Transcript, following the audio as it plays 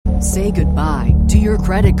Say goodbye to your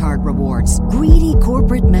credit card rewards. Greedy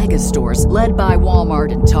corporate mega stores, led by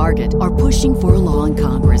Walmart and Target, are pushing for a law in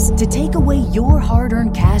Congress to take away your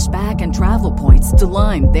hard-earned cash back and travel points to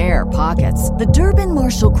line their pockets. The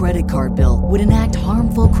Durbin-Marshall credit card bill would enact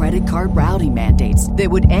harmful credit card routing mandates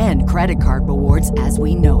that would end credit card rewards as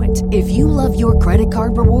we know it. If you love your credit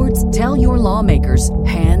card rewards, tell your lawmakers,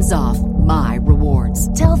 hands off my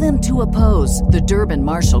rewards. Tell them to oppose the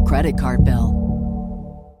Durbin-Marshall credit card bill.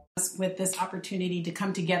 With this opportunity to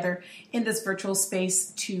come together in this virtual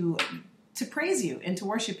space to praise you and to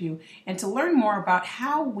worship you and to learn more about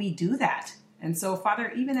how we do that. And so,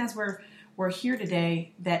 Father, even as we're here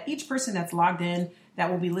today, that each person that's logged in,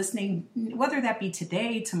 that will be listening, whether that be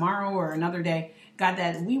today, tomorrow, or another day, God,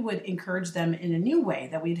 that we would encourage them in a new way,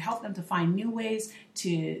 that we'd help them to find new ways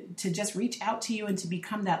to just reach out to you and to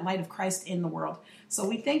become that light of Christ in the world. So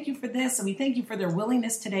we thank you for this, and we thank you for their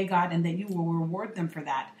willingness today, God, and that you will reward them for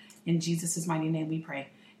that. In Jesus' mighty name we pray.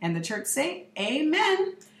 And the church say,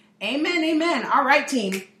 amen. Amen, amen. All right,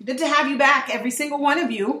 team. Good to have you back, every single one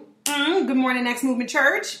of you. Good morning, Next Movement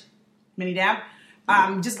Church. Minnie Dab.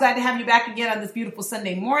 Just glad to have you back again on this beautiful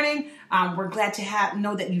Sunday morning. We're glad to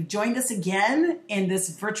know that you've joined us again in this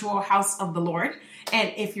virtual house of the Lord.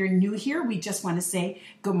 And if you're new here, we just want to say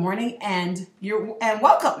good morning and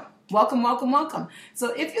welcome. Welcome, welcome, welcome.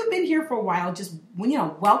 So if you've been here for a while, just,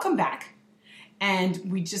 welcome back.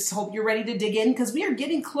 And we just hope you're ready to dig in because we are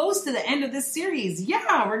getting close to the end of this series.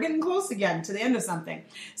 Yeah, we're getting close again to the end of something.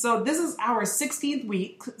 So this is our 16th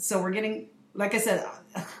week. So we're getting, like I said,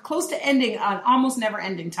 close to ending an almost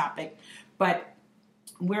never-ending topic. But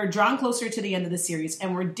we're drawn closer to the end of the series,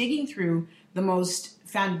 and we're digging through the most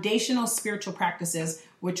foundational spiritual practices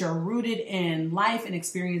which are rooted in life and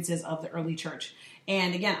experiences of the early church.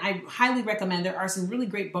 And again, I highly recommend, there are some really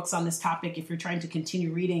great books on this topic if you're trying to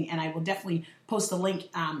continue reading, and I will definitely post a link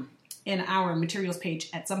in our materials page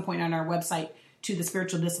at some point on our website to the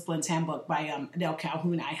Spiritual Disciplines Handbook by Adele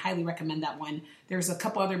Calhoun. I highly recommend that one. There's a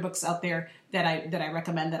couple other books out there that I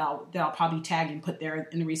recommend that I'll probably tag and put there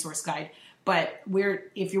in the resource guide. But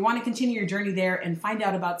if you want to continue your journey there and find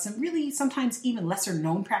out about some really sometimes even lesser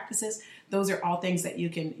known practices, those are all things that you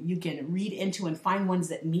can read into and find ones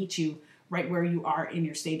that meet you right where you are in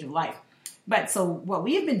your stage of life. But so what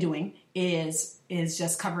we have been doing is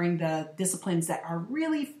just covering the disciplines that are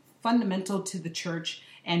really fundamental to the church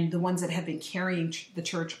and the ones that have been carrying the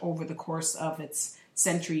church over the course of its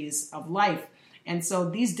centuries of life. And so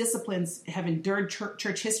these disciplines have endured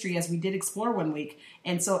church history, as we did explore one week.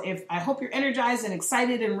 And so I hope you're energized and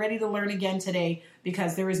excited and ready to learn again today,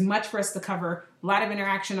 because there is much for us to cover. A lot of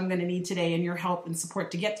interaction I'm going to need today and your help and support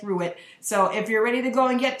to get through it. So if you're ready to go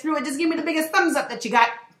and get through it, just give me the biggest thumbs up that you got.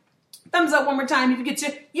 Thumbs up one more time. If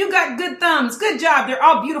you got good thumbs. Good job. They're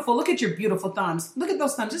all beautiful. Look at your beautiful thumbs. Look at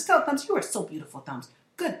those thumbs. Just tell thumbs, you are so beautiful thumbs.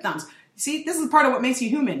 Good thumbs. See, this is part of what makes you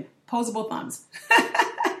human. Posable thumbs.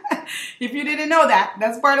 If you didn't know that,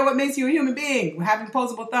 that's part of what makes you a human being, having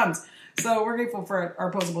posable thumbs. So we're grateful for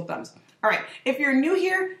our posable thumbs. All right. If you're new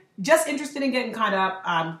here, just interested in getting caught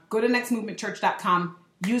up, go to nextmovementchurch.com,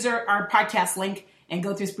 use our podcast link, and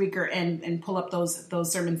go through Spreaker and pull up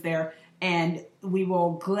those sermons there. And we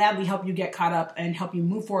will gladly help you get caught up and help you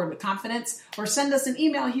move forward with confidence. Or send us an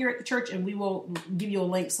email here at the church, and we will give you a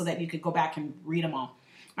link so that you could go back and read them all.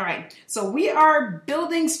 All right, so we are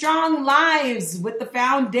building strong lives with the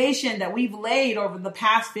foundation that we've laid over the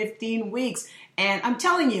past 15 weeks. And I'm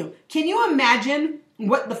telling you, can you imagine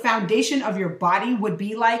what the foundation of your body would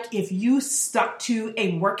be like if you stuck to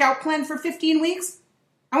a workout plan for 15 weeks?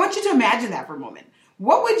 I want you to imagine that for a moment.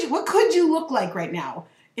 What could you look like right now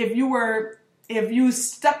if you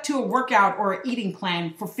stuck to a workout or an eating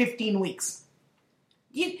plan for 15 weeks?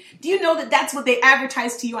 Do you know that that's what they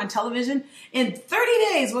advertise to you on television? In 30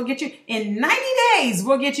 days, we'll get you. In 90 days,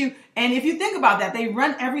 we'll get you. And if you think about that, they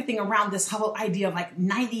run everything around this whole idea of like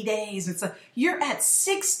 90 days. You're at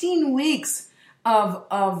 16 weeks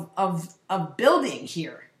of building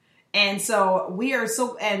here. And so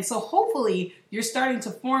hopefully you're starting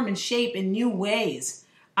to form and shape in new ways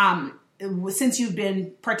since you've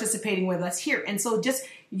been participating with us here. And so just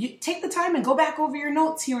you take the time and go back over your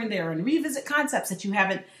notes here and there and revisit concepts that you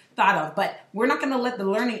haven't thought of. But we're not going to let the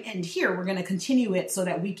learning end here. We're going to continue it so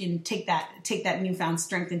that we can take that newfound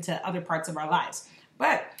strength into other parts of our lives.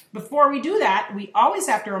 But before we do that, we always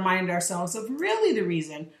have to remind ourselves of really the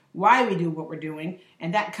reason why we do what we're doing.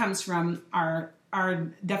 And that comes from our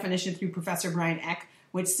definition through Professor Brian Eck,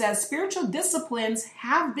 which says spiritual disciplines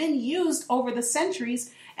have been used over the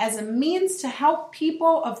centuries as a means to help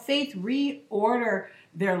people of faith reorder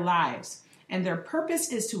their lives. And their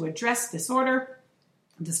purpose is to address disorder,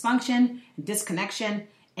 dysfunction, disconnection,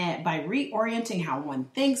 and by reorienting how one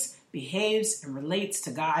thinks, behaves, and relates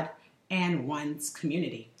to God and one's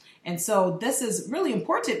community. And so this is really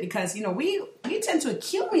important because, we tend to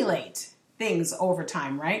accumulate things over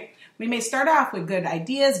time, right? We may start off with good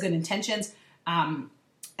ideas, good intentions,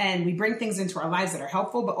 and we bring things into our lives that are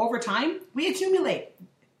helpful, but over time, we accumulate.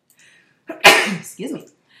 Excuse me.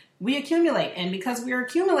 We accumulate, and because we are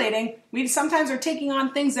accumulating, we sometimes are taking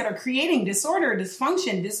on things that are creating disorder,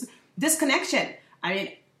 dysfunction, disconnection. I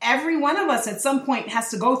mean, every one of us at some point has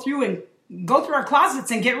to go through our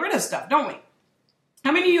closets and get rid of stuff, don't we?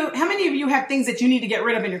 How many of you have things that you need to get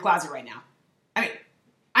rid of in your closet right now? I mean,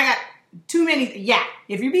 I got too many. Yeah,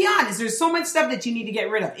 if you be honest, there's so much stuff that you need to get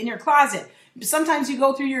rid of in your closet. Sometimes you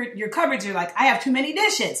go through your cupboards, you're like, I have too many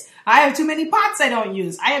dishes. I have too many pots I don't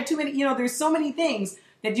use. I have too many, there's so many things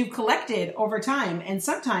that you've collected over time. And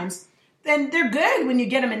sometimes, then they're good when you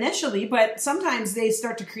get them initially, but sometimes they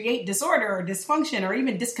start to create disorder or dysfunction or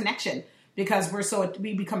even disconnection because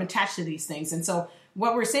we become attached to these things. And so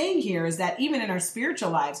what we're saying here is that even in our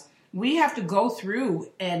spiritual lives, we have to go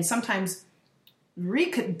through and sometimes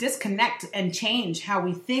disconnect and change how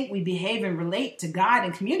we think, we behave, and relate to God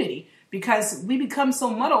and community, because we become so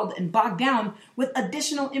muddled and bogged down with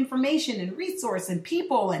additional information and resource and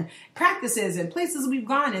people and practices and places we've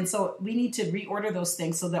gone. And so we need to reorder those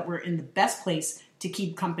things so that we're in the best place to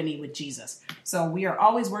keep company with Jesus. So we are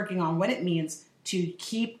always working on what it means to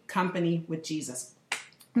keep company with Jesus.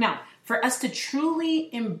 Now, for us to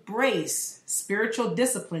truly embrace spiritual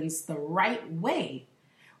disciplines the right way,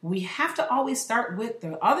 we have to always start with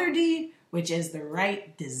the other D, which is the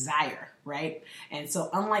right desire, right? And so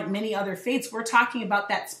unlike many other faiths, we're talking about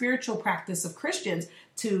that spiritual practice of Christians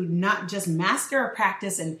to not just master a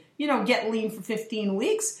practice and, get lean for 15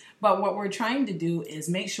 weeks, but what we're trying to do is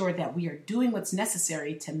make sure that we are doing what's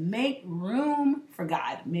necessary to make room for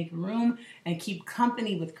God, make room and keep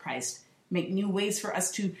company with Christ, make new ways for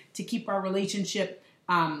us to keep our relationship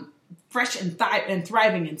fresh and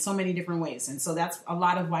thriving in so many different ways. And so that's a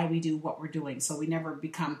lot of why we do what we're doing. So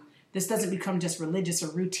this doesn't become just religious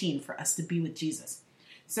or routine for us to be with Jesus.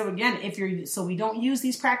 So again, we don't use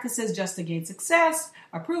these practices just to gain success,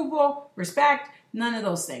 approval, respect, none of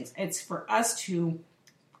those things. It's for us to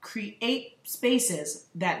create spaces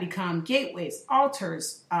that become gateways,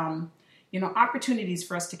 altars, opportunities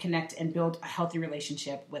for us to connect and build a healthy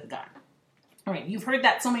relationship with God. All right, you've heard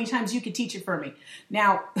that so many times, you could teach it for me.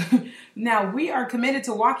 Now we are committed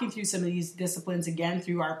to walking through some of these disciplines again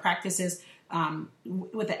through our practices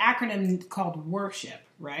with the acronym called worship,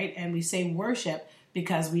 right? And we say worship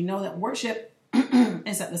because we know that worship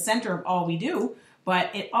is at the center of all we do,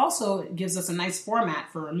 but it also gives us a nice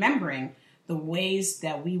format for remembering the ways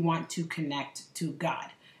that we want to connect to God.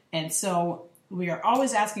 And so we are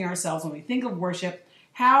always asking ourselves when we think of worship,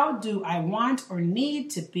 how do I want or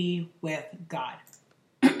need to be with God?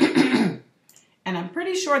 And I'm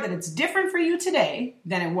pretty sure that it's different for you today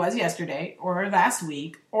than it was yesterday or last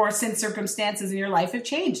week or since circumstances in your life have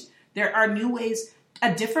changed. There are new ways,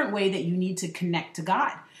 a different way that you need to connect to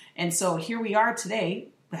God. And so here we are today,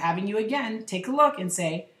 having you again take a look and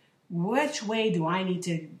say, which way do I need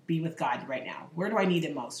to be with God right now? Where do I need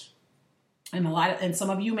it most? And some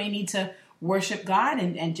of you may need to worship God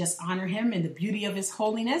and just honor him in the beauty of his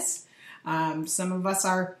holiness. Some of us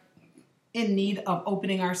are in need of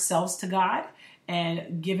opening ourselves to God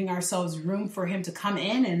and giving ourselves room for him to come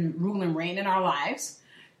in and rule and reign in our lives.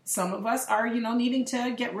 Some of us are, needing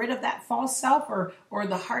to get rid of that false self or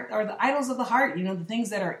the heart or the idols of the heart, the things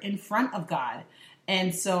that are in front of God.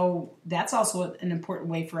 And so that's also an important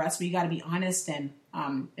way for us. We got to be honest and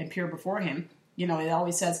pure before him. It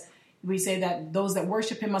always says, we say that those that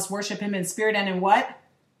worship him must worship him in spirit and in what?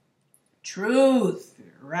 Truth,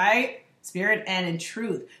 right? Spirit and in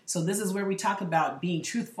truth. So this is where we talk about being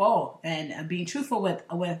truthful and being truthful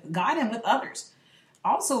with God and with others.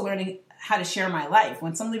 Also learning how to share my life.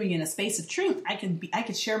 Once I'm living in a space of truth, I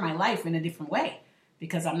could share my life in a different way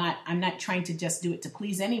because I'm not trying to just do it to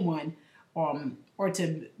please anyone or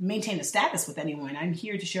to maintain a status with anyone. I'm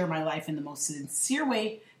here to share my life in the most sincere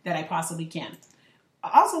way that I possibly can.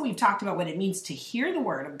 Also, we've talked about what it means to hear the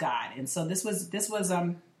word of God. And so this was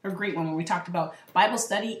a great one when we talked about Bible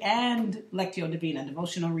study and Lectio Divina,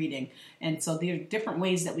 devotional reading. And so there are different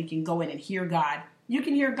ways that we can go in and hear God. You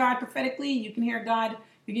can hear God prophetically. You can hear God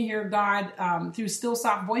through still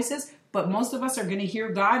soft voices. But most of us are going to hear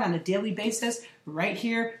God on a daily basis right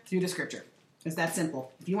here through the scripture. It's that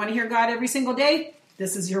simple. If you want to hear God every single day,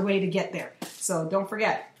 this is your way to get there. So don't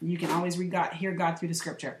forget, you can always hear God through the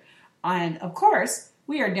scripture. And of course,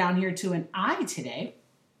 we are down here to an I today,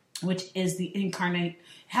 which is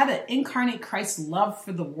how to incarnate Christ's love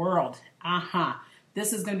for the world.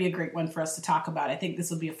 this is going to be a great one for us to talk about. I think this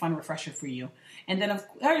will be a fun refresher for you. And then, of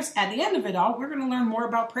course, at the end of it all, we're going to learn more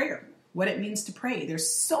about prayer, what it means to pray. There's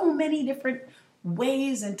so many different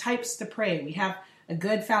ways and types to pray. We have a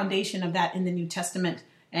good foundation of that in the New Testament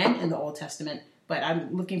and in the Old Testament. But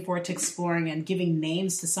I'm looking forward to exploring and giving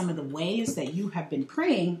names to some of the ways that you have been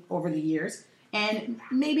praying over the years, and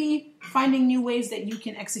maybe finding new ways that you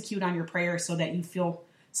can execute on your prayer so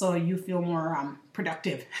you feel more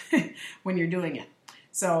productive when you're doing it.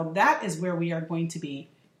 So that is where we are going to be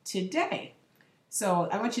today. So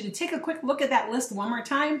I want you to take a quick look at that list one more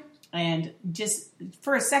time, and just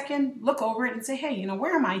for a second look over it and say, hey,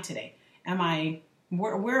 where am I today?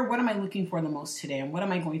 What am I looking for the most today, and what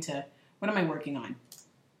am I working on?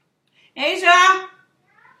 Asia, I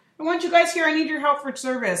want you guys here. I need your help for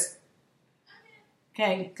service.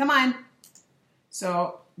 Okay, come on.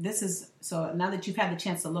 So now that you've had the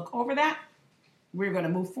chance to look over that, we're going to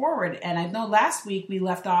move forward. And I know last week we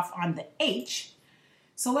left off on the H.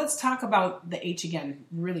 So let's talk about the H again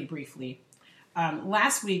really briefly.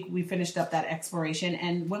 Last week we finished up that exploration,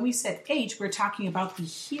 and when we said H, we're talking about the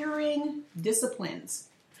hearing disciplines.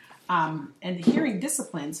 And the hearing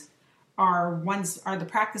disciplines are the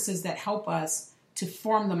practices that help us to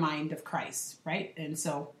form the mind of Christ, right? And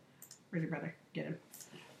so, where's your brother? Get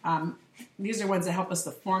him. These are ones that help us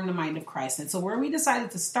to form the mind of Christ. And so where we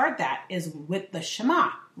decided to start that is with the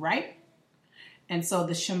Shema, right? And so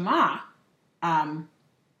the Shema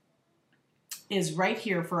is right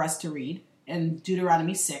here for us to read in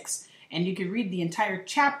Deuteronomy 6. And you can read the entire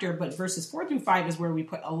chapter, but verses 4 through 5 is where we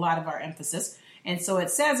put a lot of our emphasis. And so it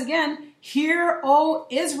says again, "Hear, O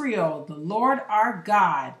Israel, the Lord our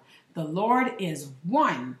God, the Lord is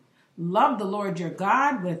one. Love the Lord your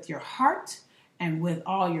God with your heart and with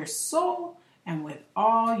all your soul and with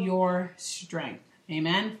all your strength."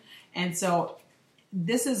 Amen. And so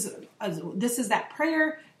this is that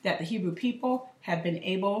prayer that the Hebrew people have been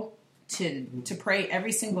able to pray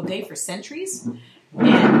every single day for centuries.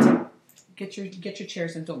 And get your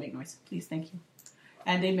chairs and don't make noise, please. Thank you.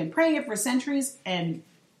 And they've been praying it for centuries, and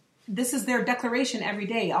this is their declaration every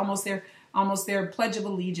day, almost their pledge of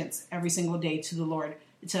allegiance every single day to the Lord,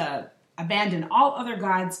 to abandon all other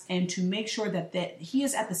gods and to make sure that He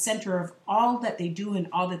is at the center of all that they do and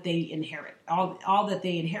all that they inherit, all that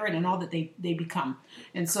they inherit and all that they become.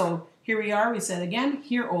 And so here we are. We said again,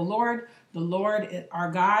 "Hear, O Lord, the Lord our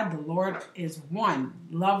God, the Lord is one.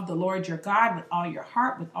 Love the Lord your God with all your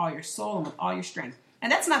heart, with all your soul, and with all your strength."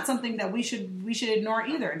 And that's not something that we should ignore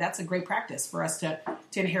either. That's a great practice for us to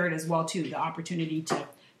inherit as well too, the opportunity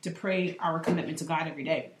to pray our commitment to God every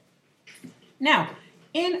day. Now,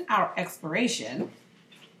 in our exploration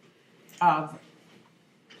of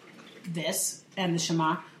this and the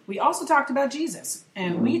Shema, we also talked about Jesus.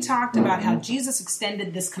 And we talked about how Jesus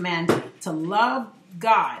extended this command to love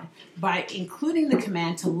God by including the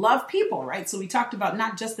command to love people, right? So we talked about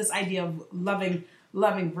not just this idea of loving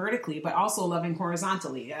vertically, but also loving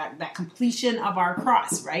horizontally, that completion of our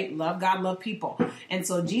cross, right? Love God, love people. And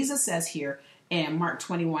so Jesus says here in Mark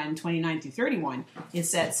 21, 29 through 31, he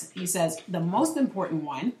says, the most important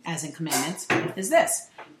one, as in commandments, is this.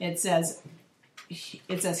 It says,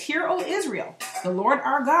 "Hear, O Israel, the Lord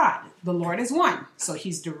our God, the Lord is one." So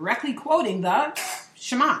he's directly quoting the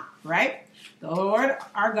Shema, right? The Lord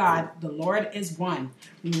our God, the Lord is one.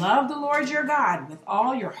 Love the Lord your God with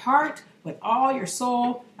all your heart, with all your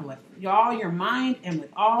soul, and with all your mind, and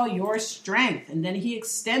with all your strength. And then he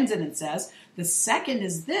extends it and says, the second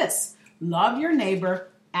is this: love your neighbor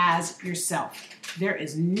as yourself. There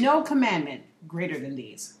is no commandment greater than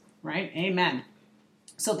these, right? Amen.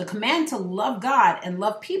 So the command to love God and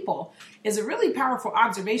love people is a really powerful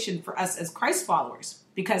observation for us as Christ followers,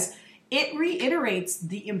 because it reiterates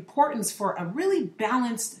the importance for a really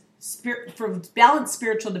balanced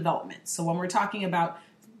spiritual development. So when we're talking about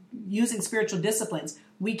using spiritual disciplines,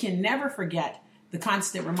 we can never forget the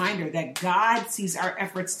constant reminder that God sees our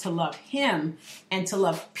efforts to love Him and to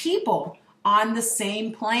love people on the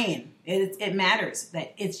same plane. It matters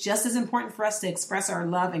that it's just as important for us to express our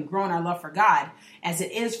love and grow in our love for God as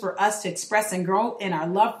it is for us to express and grow in our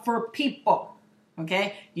love for people.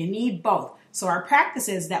 Okay? You need both. So our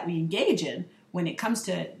practices that we engage in when it comes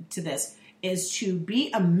to this is to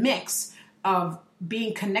be a mix of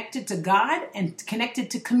being connected to God and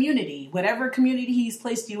connected to community, whatever community He's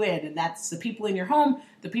placed you in. And that's the people in your home,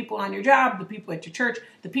 the people on your job, the people at your church,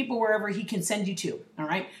 the people wherever He can send you to. All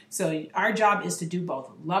right. So our job is to do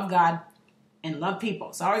both. Love God and love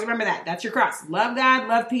people. So always remember that. That's your cross. Love God,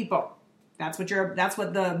 love people. That's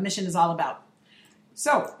what the mission is all about.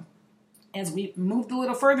 So as we moved a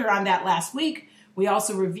little further on that last week, We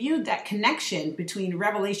also reviewed that connection between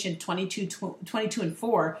Revelation 22 and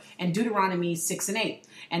 4 and Deuteronomy 6 and 8.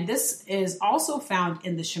 And this is also found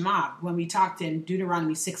in the Shema. When we talked in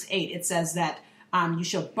Deuteronomy 6:8, it says that you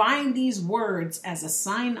shall bind these words as a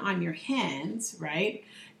sign on your hands, right?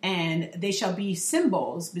 And they shall be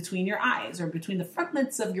symbols between your eyes, or between the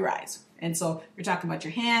frontlets of your eyes. And so you're talking about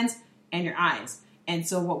your hands and your eyes. And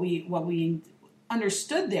so what we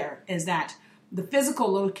understood there is that the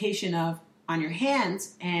physical location of on your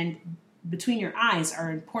hands and between your eyes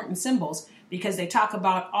are important symbols, because they talk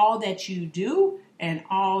about all that you do and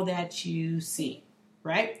all that you see,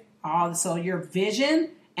 right? So your vision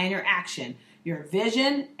and your action, your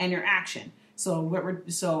vision and your action. So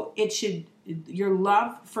your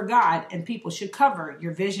love for God and people should cover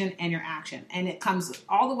your vision and your action. And it comes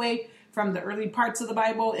all the way from the early parts of the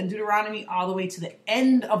Bible in Deuteronomy all the way to the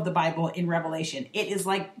end of the Bible in Revelation. It is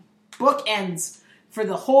like bookends for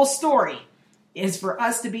the whole story, is for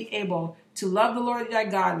us to be able to love the Lord thy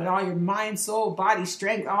God with all your mind, soul, body,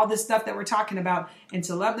 strength, all this stuff that we're talking about, and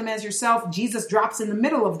to love them as yourself. Jesus drops in the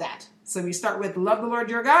middle of that. So we start with love the Lord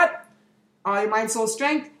your God, all your mind, soul,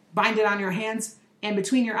 strength, bind it on your hands and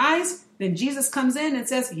between your eyes. Then Jesus comes in and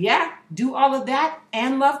says, yeah, do all of that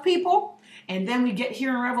and love people. And then we get here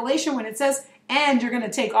in Revelation when it says, and you're going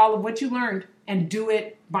to take all of what you learned and do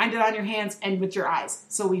it, bind it on your hands and with your eyes.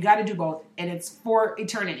 So we got to do both, and it's for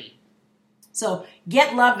eternity. So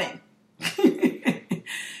get loving.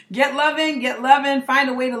 Get loving, find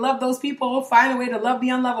a way to love those people, find a way to love the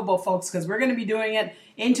unlovable, folks, because we're going to be doing it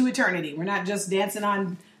into eternity. We're not just dancing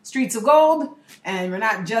on streets of gold, and we're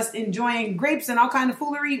not just enjoying grapes and all kind of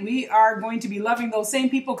foolery. We are going to be loving those same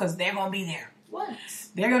people, because they're going to be there. What?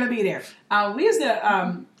 They're going to be there.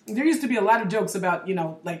 There used to be a lot of jokes about,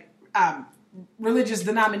 religious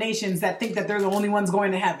denominations that think that they're the only ones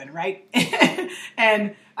going to heaven, right?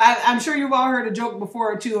 And I'm sure you've all heard a joke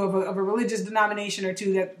before or two of a religious denomination or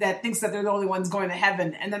two that thinks that they're the only ones going to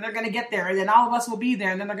heaven, and then they're going to get there, and then all of us will be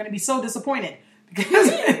there, and then they're going to be so disappointed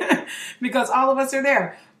because all of us are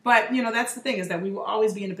there. But that's the thing, is that we will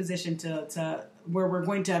always be in a position to where we're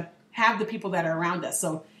going to have the people that are around us.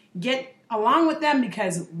 So get along with them,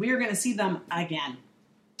 because we're going to see them again.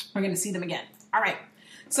 We're going to see them again. All right.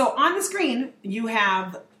 So on the screen, you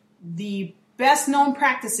have the best known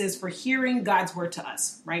practices for hearing God's word to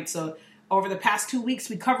us, right? So over the past 2 weeks,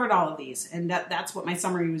 we covered all of these, and that's what my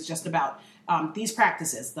summary was just about. These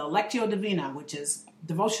practices, the Lectio Divina, which is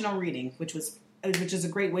devotional reading, which is a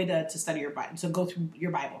great way to study your Bible, to go through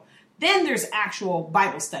your Bible. Then there's actual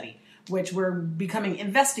Bible study, which we're becoming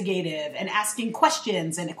investigative and asking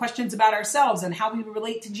questions about ourselves and how we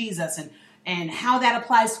relate to Jesus and how that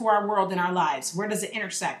applies to our world and our lives. Where does it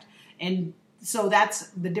intersect? And so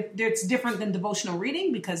it's different than devotional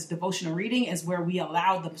reading, because devotional reading is where we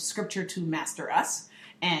allow the scripture to master us.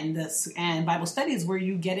 And Bible study is where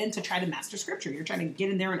you get in to try to master scripture. You're trying to get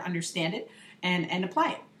in there and understand it and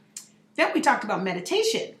apply it. Then we talked about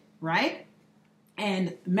meditation, right?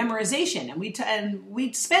 And memorization. And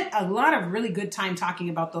we spent a lot of really good time talking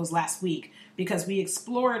about those last week, because we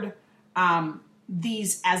explored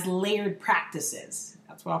these as layered practices.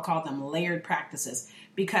 That's what I'll call them, layered practices,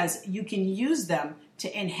 because you can use them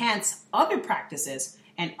to enhance other practices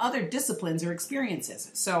and other disciplines or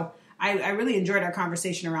experiences. So I really enjoyed our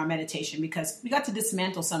conversation around meditation, because we got to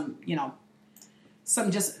dismantle some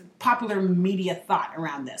just popular media thought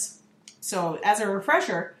around this. So as a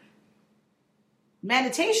refresher,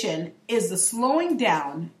 meditation is the slowing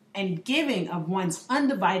down and giving of one's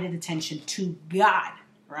undivided attention to God,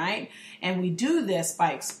 right? And we do this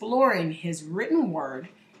by exploring his written word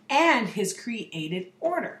and his created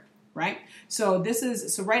order, right? So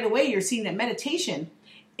right away you're seeing that meditation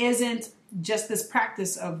isn't just this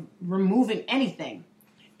practice of removing anything.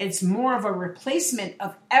 It's more of a replacement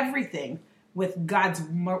of everything with God's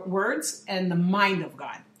words and the mind of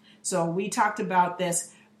God. So we talked about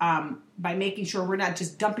this by making sure we're not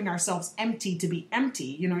just dumping ourselves empty to be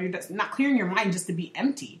empty. You're just not clearing your mind just to be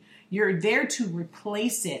empty. You're there to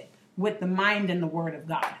replace it with the mind and the word of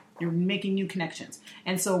God. You're making new connections.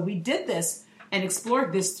 And so we did this and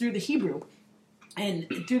explored this through the Hebrew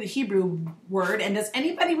word. And does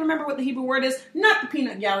anybody remember what the Hebrew word is? Not the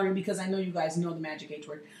peanut gallery, because I know you guys know the magic H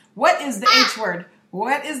word. What is the H word?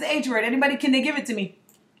 What is the H word? Anybody, can they give it to me?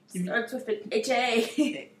 Starts with an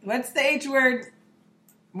H-A. What's the H word?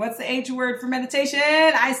 What's the H word for meditation?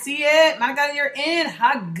 I see it. My God, you're in.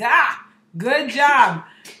 Haga. Good job.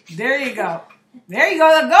 There you go. There you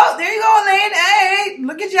go. There you go, Elaine. Hey,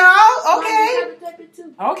 look at y'all. Okay.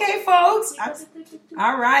 Okay, folks.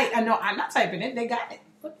 All right. I know I'm not typing it. They got it.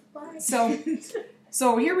 So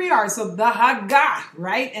So here we are. So the Haggah,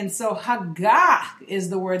 right? And so Haggah is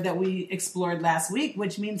the word that we explored last week,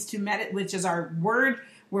 which means to meditate, which is our word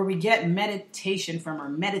where we get meditation from, or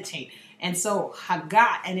meditate. And so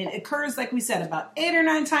Haggah, and it occurs, like we said, about 8 or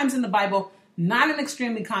 9 times in the Bible. Not an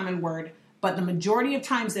extremely common word, but the majority of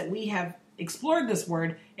times that we have explored this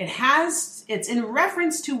word, it's in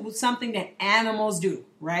reference to something that animals do,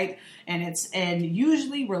 right? And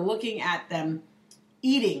usually we're looking at them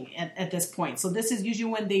eating at this point. So this is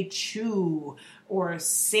usually when they chew or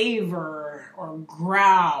savor or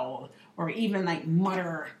growl or even like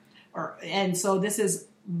mutter, and so this is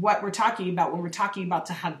what we're talking about when we're talking about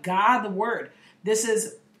to Haggah the word. This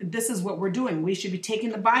is what we're doing. We should be taking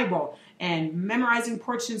the Bible and memorizing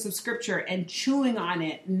portions of scripture and chewing on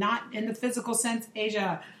it, not in the physical sense,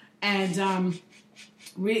 Asia, and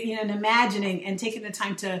and imagining and taking the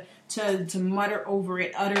time to mutter over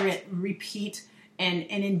it, utter it, repeat, and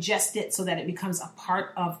ingest it so that it becomes a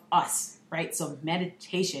part of us, right? So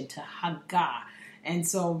meditation to Haggah. And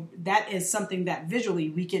so that is something that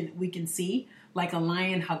visually we can see, like a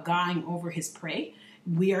lion Haggahing over his prey.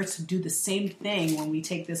 We are to do the same thing when we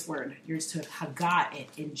take this word. You're to Haggah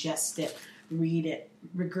it, ingest it, read it,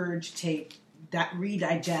 regurgitate,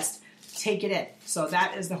 redigest, take it in. So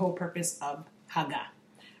that is the whole purpose of Haggah.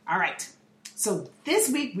 All right. So this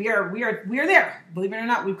week we are there. Believe it or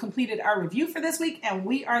not, we've completed our review for this week, and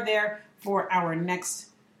we are there for our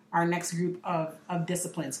next group of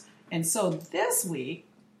disciplines. And so this week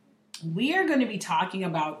we are going to be talking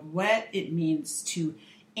about what it means to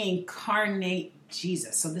incarnate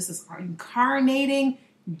Jesus. So this is incarnating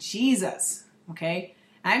Jesus. Okay.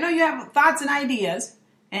 And I know you have thoughts and ideas,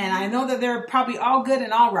 and I know that they're probably all good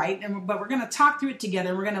and all right, but we're going to talk through it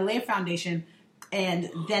together. We're going to lay a foundation and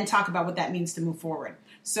then talk about what that means to move forward.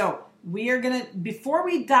 So we are going to, before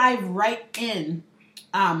we dive right in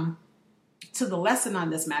to the lesson on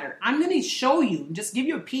this matter, I'm going to show you, just give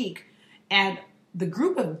you a peek at the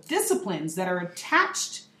group of disciplines that are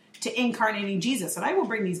attached to incarnating Jesus. And I will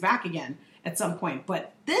bring these back again at some point.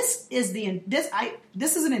 But this is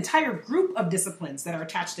an entire group of disciplines that are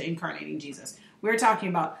attached to incarnating Jesus. We're talking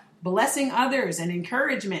about blessing others and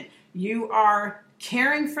encouragement. You are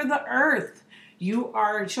caring for the earth. You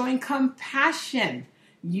are showing compassion.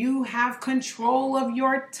 You have control of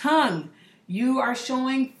your tongue. You are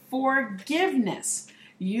showing forgiveness.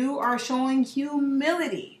 You are showing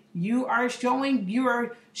humility. You are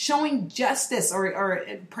showing justice, or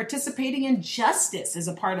participating in justice is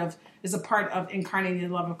a part of incarnating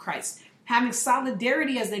the love of Christ. Having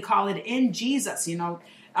solidarity, as they call it, in Jesus.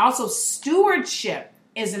 Also stewardship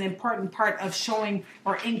is an important part of showing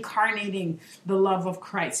or incarnating the love of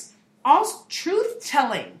Christ. Also, truth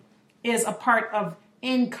telling is a part of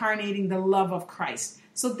incarnating the love of Christ.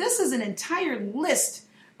 So this is an entire list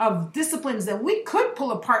of disciplines that we could pull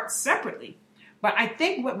apart separately. But I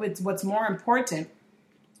think what's more important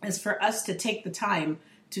is for us to take the time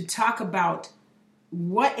to talk about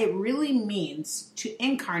what it really means to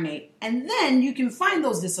incarnate, and then you can find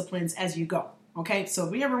those disciplines as you go. Okay, so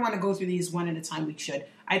if we ever want to go through these one at a time, we should.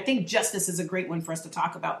 I think justice is a great one for us to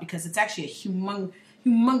talk about because it's actually a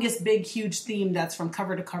humongous, big, huge theme that's from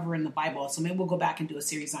cover to cover in the Bible. So maybe we'll go back and do a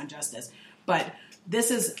series on justice. But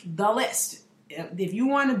this is the list. If you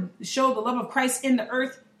want to show the love of Christ in the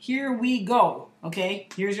earth, here we go. Okay,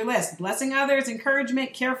 here's your list. Blessing others,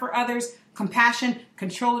 encouragement, care for others, compassion,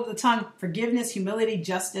 control of the tongue, forgiveness, humility,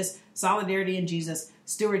 justice, solidarity in Jesus,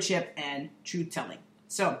 stewardship, and truth telling.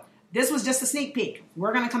 So this was just a sneak peek.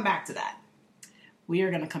 We're going to come back to that. We are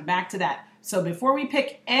going to come back to that. So before we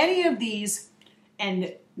pick any of these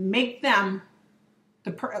and make them,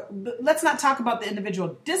 let's not talk about the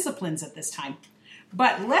individual disciplines at this time,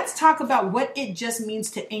 but let's talk about what it just means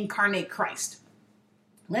to incarnate Christ.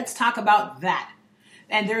 Let's talk about that.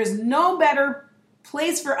 And there is no better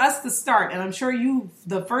place for us to start. And I'm sure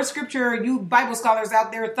the first scripture you Bible scholars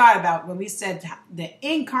out there thought about when we said the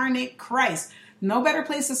incarnate Christ. No better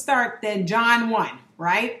place to start than John 1,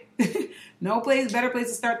 right? Better place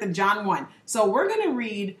to start than John 1. So we're going to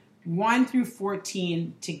read 1 through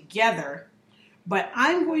 14 together, but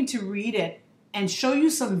I'm going to read it and show you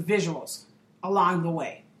some visuals along the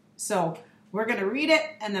way. So we're going to read it,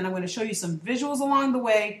 and then I'm going to show you some visuals along the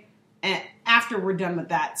way, and after we're done with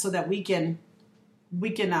that, so that we can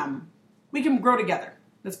grow together.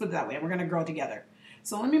 Let's put it that way. We're going to grow together.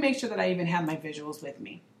 So let me make sure that I even have my visuals with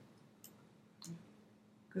me,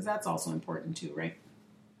 because that's also important too, right?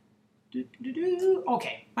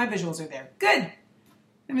 Okay, my visuals are there. Good.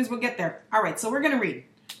 That means we'll get there. All right, so we're going to read.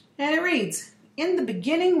 And it reads, "In the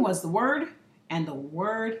beginning was the Word, and the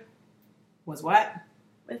Word was what?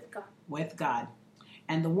 With God. With God.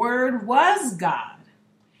 And the Word was God.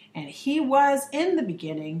 And he was in the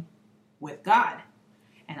beginning with God.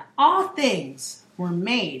 And all things were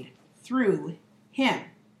made through him.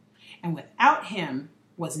 And without him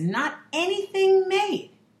was not anything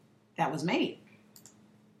made that was made.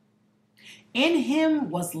 In him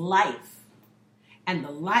was life, and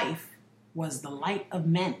the life was the light of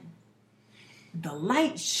men. The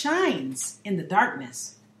light shines in the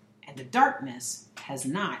darkness, and the darkness has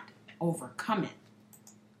not overcome it.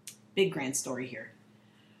 Big grand story here.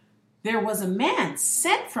 There was a man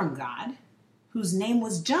sent from God whose name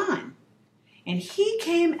was John, and he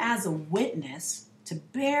came as a witness to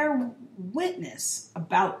bear witness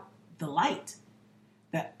about the light,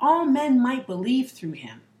 that all men might believe through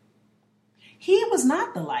him. He was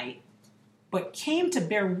not the light, but came to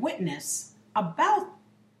bear witness about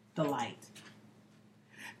the light.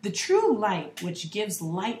 The true light, which gives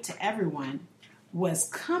light to everyone, was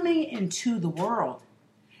coming into the world,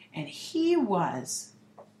 and he was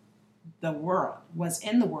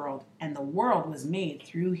in the world, and the world was made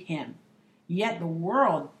through him. Yet the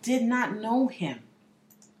world did not know him.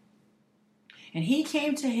 And he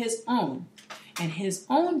came to his own, and his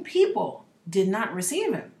own people did not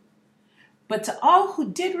receive him. But to all who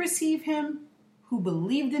did receive him, who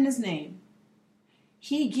believed in his name,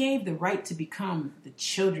 he gave the right to become the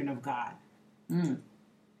children of God.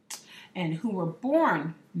 And who were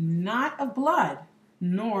born not of blood,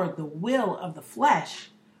 nor the will of the flesh,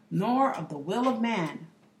 nor of the will of man,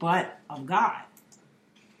 but of God.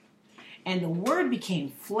 And the Word became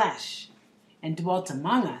flesh and dwelt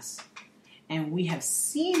among us, and we have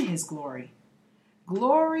seen his glory,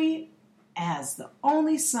 glory as the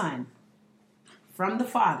only Son from the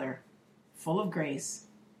Father, full of grace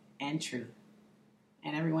and truth.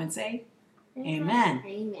 And everyone say, Amen.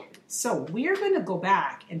 Amen. So we're going to go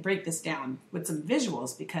back and break this down with some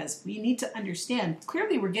visuals because we need to understand.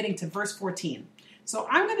 Clearly, we're getting to verse 14. So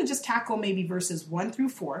I'm going to just tackle maybe verses 1 through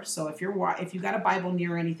 4. So if you got a Bible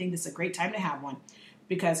near or anything, this is a great time to have one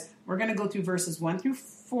because we're going to go through verses 1 through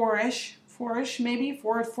 4-ish, maybe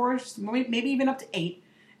 4, maybe even up to 8.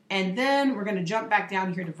 And then we're going to jump back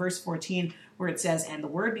down here to verse 14 where it says, and the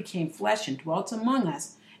Word became flesh and dwelt among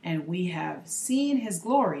us, and we have seen his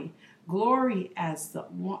glory, glory as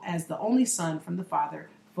the only Son from the Father,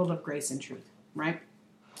 full of grace and truth, right?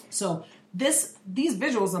 So these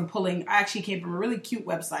visuals I'm pulling actually came from a really cute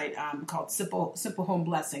website called Simple Home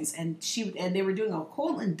Blessings, and they were doing a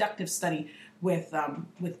whole inductive study with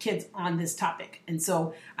kids on this topic. And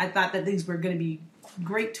so I thought that these were going to be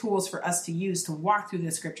great tools for us to use to walk through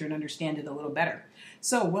this scripture and understand it a little better.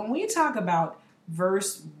 So when we talk about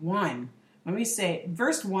verse 1, when we say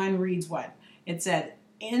verse 1 reads what? It said,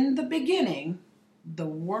 in the beginning, the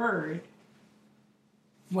Word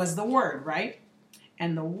was the Word, right?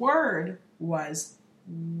 And the Word was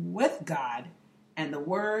with God, and the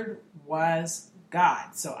Word was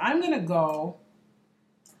God. So I'm going to go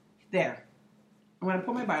there. I'm going to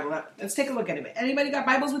pull my Bible up. Let's take a look at it. Anybody got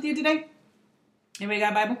Bibles with you today? Anybody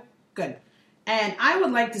got a Bible? Good. And I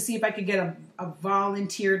would like to see if I could get a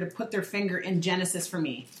volunteer to put their finger in Genesis for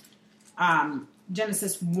me.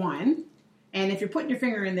 Genesis 1. And if you're putting your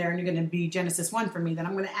finger in there and you're going to be Genesis 1 for me, then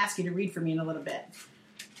I'm going to ask you to read for me in a little bit.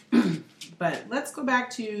 But let's go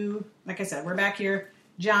back to, like I said, we're back here,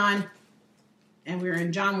 John, and we're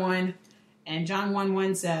in John 1. And John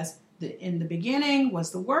 1:1 says, in the beginning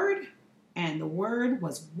was the Word, and the Word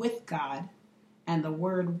was with God, and the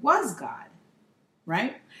Word was God.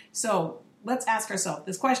 Right? So let's ask ourselves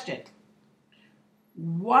this question.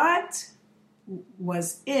 What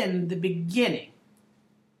was in the beginning?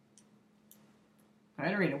 All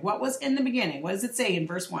right, read it. What was in the beginning? What does it say in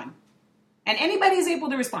verse 1? And anybody is able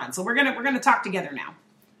to respond. So we're gonna talk together now.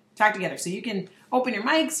 Talk together. So you can open your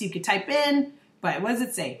mics, you can type in, but what does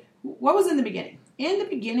it say? What was in the beginning? In the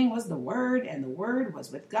beginning was the Word, and the Word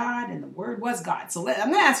was with God, and the Word was God. So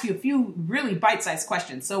I'm going to ask you a few really bite-sized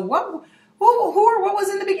questions. So what was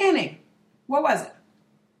in the beginning? What was it?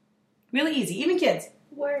 Really easy. Even kids.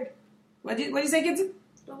 Word. What did you say, kids?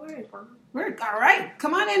 The Word. Word. All right.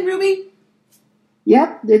 Come on in, Ruby.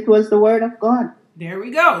 Yep, it was the Word of God. There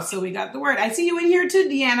we go. So we got the Word. I see you in here too,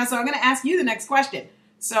 Deanna. So I'm going to ask you the next question.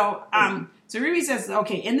 So Ruby says,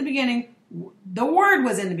 okay, in the beginning, the Word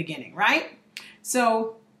was in the beginning, right?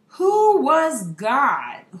 So who was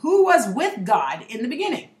God? Who was with God in the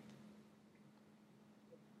beginning?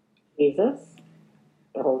 Jesus,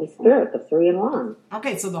 the Holy Spirit, the three in one.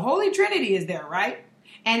 Okay, so the Holy Trinity is there, right?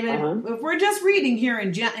 And if we're just reading here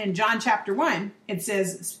in John chapter 1, it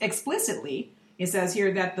says explicitly, it says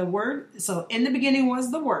here that the Word, so in the beginning was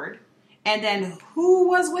the Word. And then who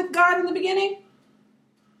was with God in the beginning?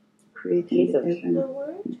 Jesus. The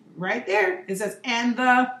Word. Right there. It says, and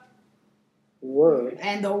the Word.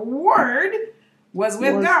 And the Word was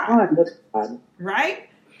with Was God. With God. Right?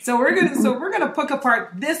 So we're gonna pick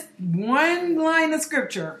apart this one line of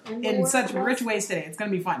scripture And the in Word such was- rich ways today. It's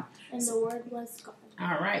gonna be fun. And the Word was God.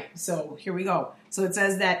 All right, so here we go. So it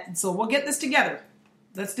says that, so we'll get this together.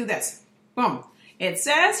 Let's do this. Boom. It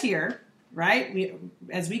says here, right,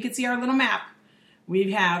 as we can see our little map,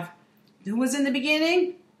 we have, who was in the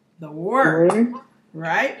beginning? The Word, Word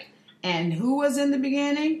right? And who was in the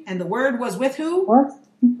beginning? And the Word was with who? was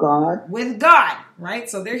God. With God, right?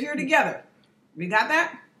 So they're here together. We got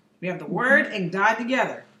that? We have the Word and God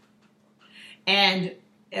together. And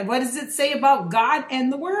what does it say about God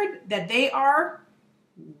and the Word? That they are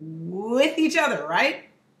with each other, right?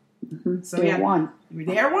 Mm-hmm. So They're one.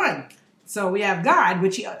 They are one. So we have God,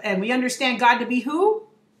 and we understand God to be who?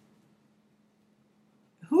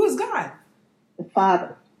 Who is God? The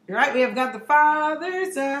Father. Right? We have God the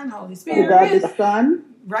Father, Son, Holy And Spirit. God the Son.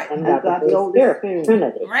 Right? And And God the Holy Spirit.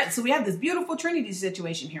 Trinity. Right, so we have this beautiful Trinity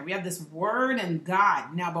situation here. We have this Word and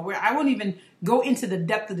God now, but I won't even go into the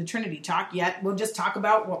depth of the Trinity talk yet. We'll just talk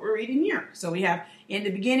about what we're reading here. So we have, in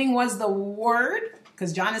the beginning was the Word,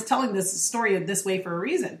 because John is telling this story of this way for a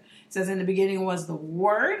reason. It says, in the beginning was the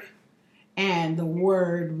Word, and the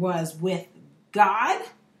Word was with God.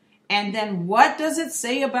 And then what does it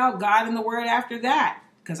say about God and the Word after that?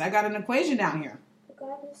 Because I got an equation down here.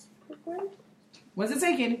 God is the Word. What does it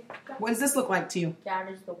say, Katie? What does this look like to you? God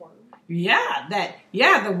is the Word.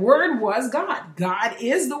 The Word was God. God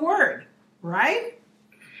is the Word, right?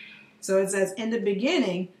 So it says, in the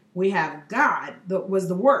beginning, we have God, that was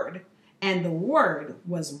the Word, and the Word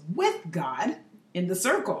was with God in the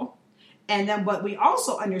circle. And then, but we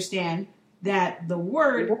also understand that the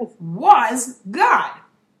Word was God,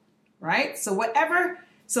 right? So whatever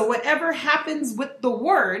happens with the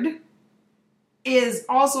Word is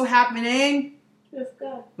also happening With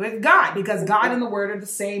God. with God, because God and the Word are the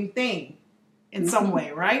same thing in some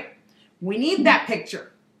way, right? We need that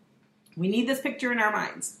picture. We need this picture in our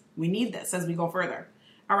minds. We need this as we go further.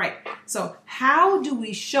 All right, so how do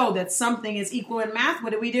we show that something is equal in math?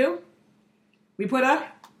 What do? We put a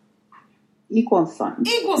Equal sign.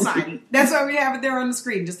 equal sign. That's why we have it there on the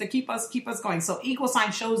screen, just to keep us going. So equal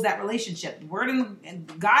sign shows that relationship. Word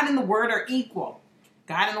and God and the Word are equal.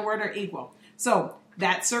 God and the Word are equal. So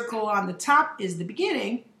that circle on the top is the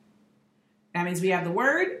beginning. That means we have the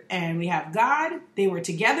Word and we have God. They were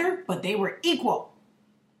together, but they were equal.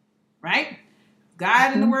 Right?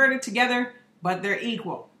 God and the Word are together, but they're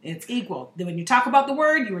equal. It's equal. Then when you talk about the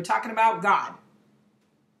Word, you were talking about God.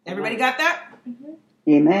 Everybody got that? Mm-hmm.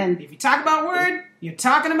 Amen. If you talk about Word, you're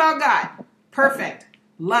talking about God. Perfect.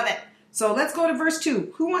 Love it. So let's go to verse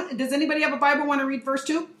 2. Does anybody have a Bible want to read verse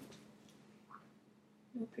 2?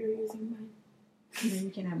 No, if you're using mine. You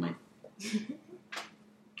can have mine.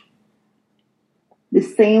 The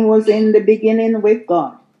same was in the beginning with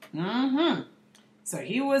God. Mm-hmm. So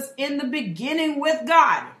he was in the beginning with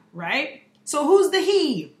God, right? So who's the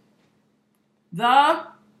he? Right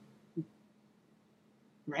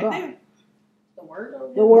God. there. The Word.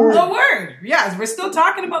 The Word. The Word. Yes, we're still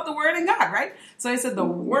talking about the Word and God, right? So I said the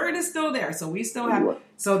Word is still there. So we still have,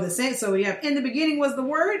 so we have, in the beginning was the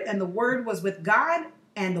Word, and the Word was with God,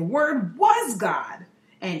 and the Word was God.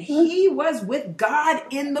 And he was with God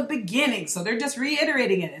in the beginning. So they're just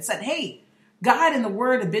reiterating it. It said, hey, God and the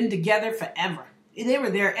Word have been together forever. They were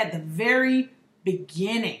there at the very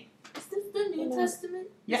beginning. Is this the New Testament?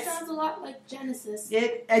 Yes. It sounds a lot like Genesis.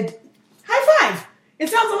 High five. It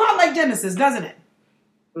sounds a lot like Genesis, doesn't it?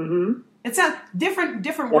 Mm-hmm. It sounds different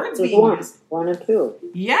words Genesis being 1, used. 1 and 2.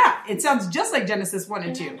 Yeah, it sounds just like Genesis 1 and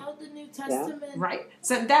And 2. I know the New Testament. Right?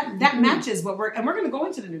 So that matches what we're going to go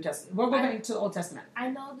into the New Testament. We're going to the Old Testament. I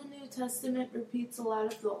know the New Testament repeats a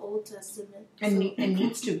lot of the Old Testament. And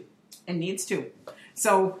needs to. And needs to.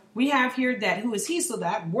 So we have here that who is he? So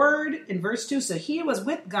that Word in verse 2. So he was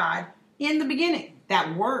with God in the beginning.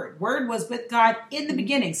 That Word was with God in the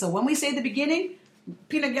beginning. So when we say the beginning,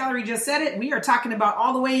 Peanut Gallery just said it, we are talking about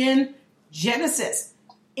all the way in Genesis.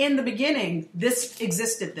 In the beginning, this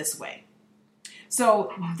existed this way.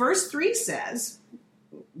 So verse 3 says,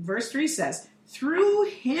 through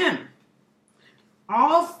him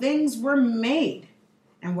all things were made,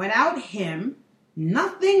 and without him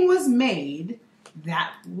nothing was made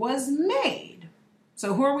that was made.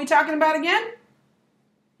 So who are we talking about again?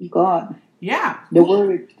 God. Yeah. The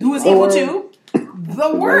Word. Who is The equal Word. to?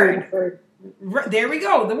 The Word. Word. There we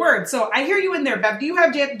go, the Word. So I hear you in there, Bev. Do you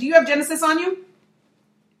have Genesis on you?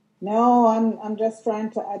 No, I'm just trying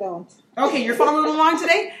to. I don't. Okay, you're following along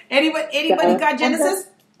today? Anybody got Genesis?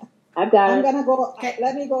 I've got I'm it. gonna go. Okay.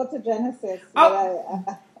 Let me go to Genesis.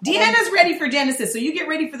 Oh. Deanna's ready for Genesis, so you get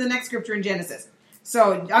ready for the next scripture in Genesis.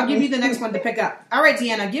 So I'll give you the next one to pick up. All right,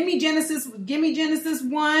 Deanna, give me Genesis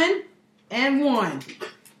 1 and 1.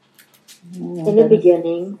 In the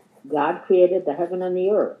beginning, God created the heaven and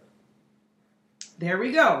the earth. There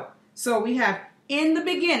we go. So we have, in the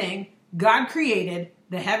beginning, God created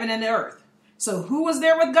the heaven and the earth. So who was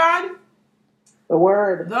there with God? The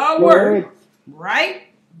Word. The Word. Right?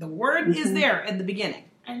 The Word is there in the beginning.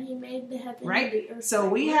 And he made the heaven Right? and the earth. So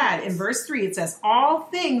we had, in verse 3, it says, all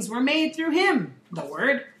things were made through him, the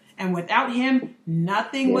Word, and without him,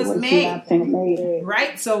 nothing was made. Nothing made.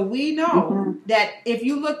 Right? So we know that if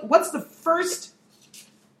you look, what's the first,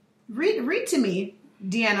 read to me,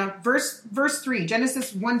 Deanna, verse 3,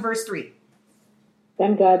 Genesis 1, verse 3.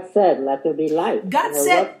 Then God said, let there be light. God And there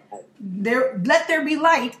said, was light. let there be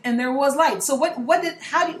light, and there was light. So what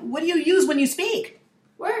do you use when you speak?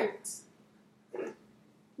 Words.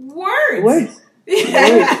 Words. Words.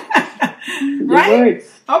 right? Words.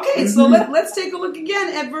 Okay, so let's take a look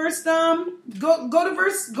again at verse go to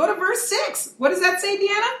verse 6. What does that say,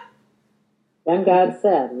 Deanna? Then God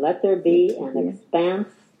said, let there be an expanse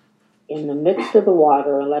in the midst of the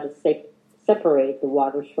water, and let it separate the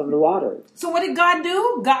waters from the waters. So what did God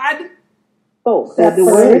do? God Oh, That's the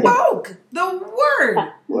Word. spoke the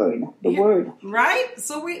word. Word. The Yeah. Word. Right?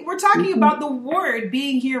 So we're talking about the word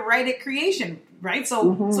being here right at creation, right?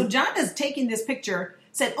 So John is taking this picture,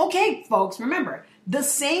 said, okay, folks, remember, the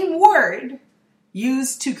same word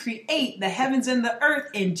used to create the heavens and the earth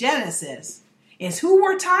in Genesis is who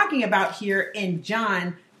we're talking about here in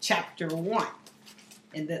John chapter 1.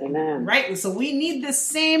 Amen. Right? So we need this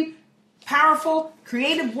same powerful,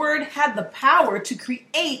 creative word had the power to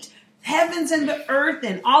create heavens and the earth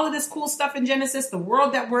and all of this cool stuff in Genesis, the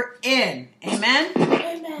world that we're in. Amen?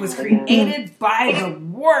 Amen. Was created by the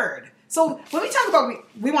word. So when we talk about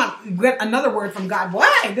we want to get another word from God,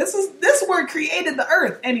 why? This word created the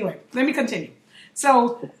earth. Anyway, let me continue.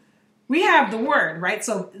 So we have the word, right?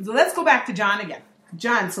 So let's go back to John again.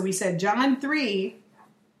 John, so we said John 3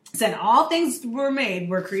 said all things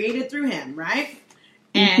were created through him, right?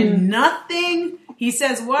 And nothing, he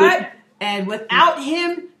says what? And without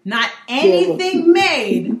him, not anything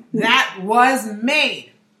made that was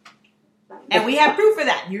made. And we have proof of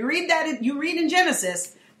that. You read in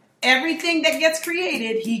Genesis, everything that gets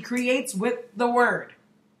created, he creates with the word.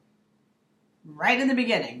 Right in the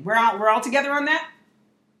beginning. We're all together on that?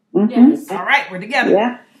 Yes. All right, we're together.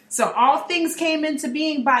 Yeah. So all things came into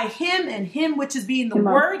being by him, and him which is being the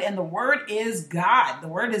word, and the word is God. The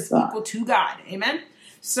word is equal to God. Amen?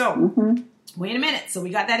 So, wait a minute. So we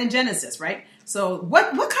got that in Genesis, right? So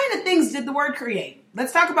what kind of things did the word create?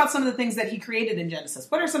 Let's talk about some of the things that he created in Genesis.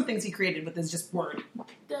 What are some things he created with his just word?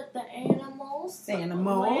 The animals. The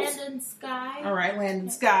animals. Land and sky. All right, land and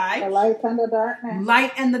The sky. light and the darkness.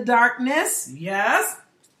 Light and the darkness. Yes.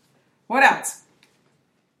 What else?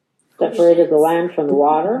 Separated the land from the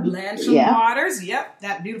water. Land from waters. Yep.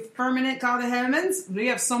 That beautiful firmament called the heavens. We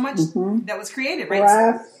have so much that was created,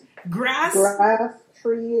 right? Grass.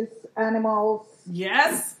 Trees, animals.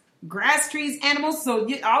 Yes. Grass, trees, animals. So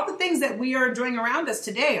all the things that we are enjoying around us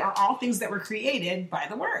today are all things that were created by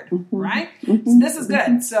the word, right? So this is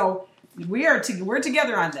good. So we're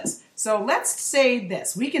together on this. So let's say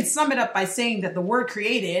this. We can sum it up by saying that the word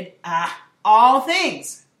created all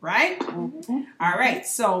things, right? All right.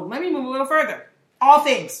 So let me move a little further. All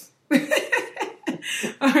things.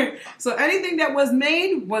 All right. So anything that was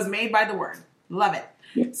made by the word. Love it.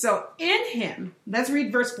 So in him, let's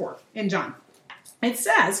read verse 4 in John. It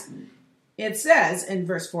says in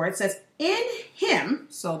verse 4, it says, in him,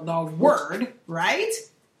 so the word, right?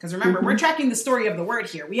 Because remember, we're tracking the story of the word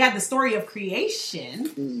here. We had the story of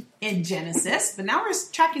creation in Genesis, but now we're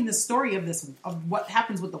tracking the story of what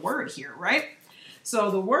happens with the word here, right?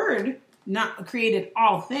 So the word not created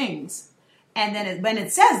all things. And then when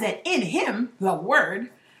it says that in him, the word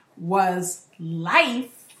was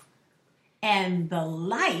life, and the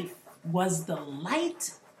life was the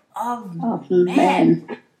light of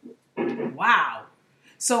man. Wow.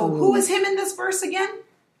 So who is him in this verse again?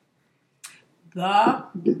 The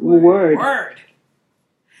word.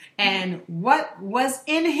 And what was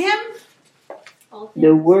in him? All things.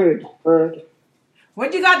 The word.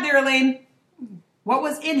 What you got there, Elaine? What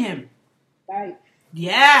was in him? Light.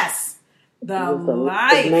 Yes. The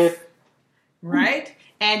life. Man. Right?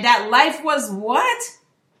 And that life was what?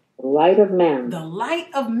 The light of man. The light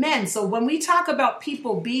of men. So when we talk about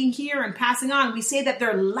people being here and passing on, we say that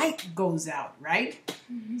their light goes out, right?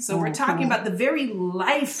 So we're talking about the very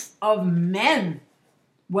life of men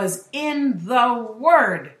was in the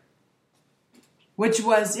Word, which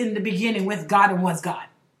was in the beginning with God and was God.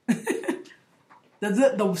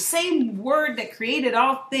 The same word that created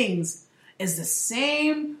all things is the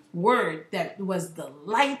same word that was the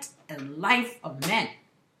light and life of men,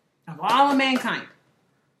 of all of mankind.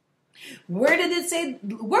 Where did it say?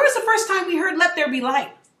 Where was the first time we heard "Let there be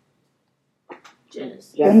light"?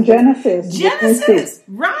 Genesis. In Genesis. Genesis,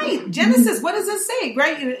 right? Genesis. What does it say?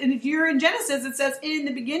 Right? And if you're in Genesis, it says in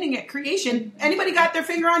the beginning at creation. Anybody got their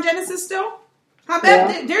finger on Genesis still? How bad?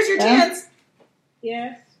 Yeah. There's your chance.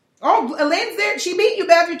 Yes. Oh, Elaine's there. She beat you,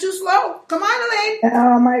 Bev. You're too slow. Come on,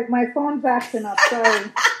 Elaine. My phone's acting up.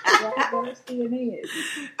 Sorry. What verse do you need?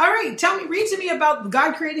 All right. Read to me about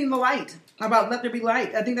God creating the light. About let there be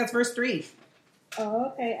light. I think that's verse 3. Oh,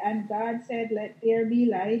 okay. And God said, "Let there be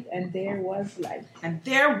light," and there was light. And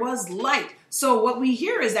there was light. So what we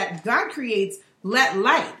hear is that God creates let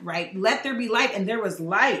light, right? Let there be light, and there was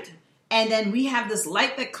light. And then we have this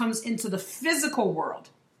light that comes into the physical world.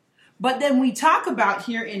 But then we talk about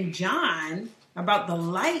here in John about the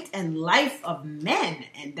light and life of men.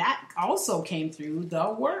 And that also came through the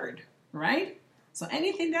word, right? So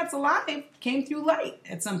anything that's alive came through light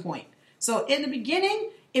at some point. So in the beginning,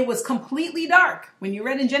 it was completely dark. When you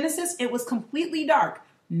read in Genesis, it was completely dark.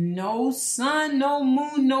 No sun, no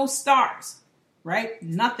moon, no stars, right?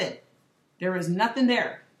 Nothing. There was nothing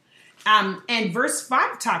there. And verse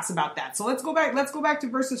 5 talks about that. So let's go back to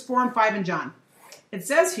verses 4 and 5 in John. It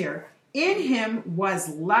says here, in him was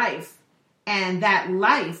life, and that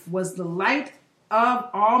life was the light of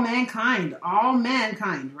all mankind,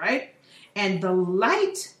 right? And the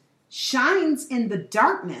light shines in the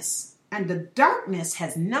darkness, and the darkness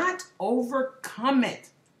has not overcome it.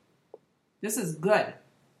 This is good.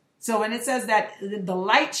 So when it says that the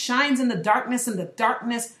light shines in the darkness, and the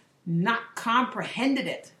darkness not comprehended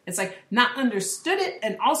it, it's like not understood it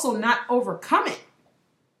and also not overcome it.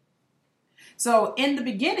 So in the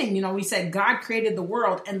beginning, we said God created the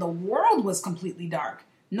world, and the world was completely dark.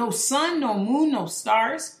 No sun, no moon, no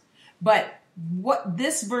stars. But what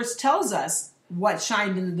this verse tells us, what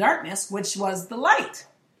shined in the darkness, which was the light.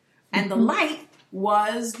 And the light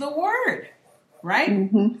was the word, right?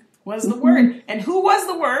 Mm-hmm. Was the word. And who was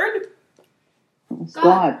the word?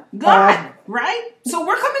 God, right? So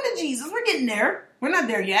we're coming to Jesus. We're getting there. We're not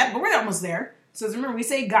there yet, but we're almost there. So remember, we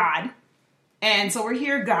say God. And so we're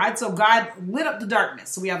here, God. So God lit up the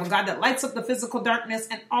darkness. So we have a God that lights up the physical darkness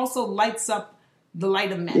and also lights up the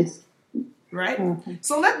light of men. Yes. Right? Mm-hmm.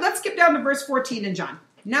 So let's skip down to verse 14 in John.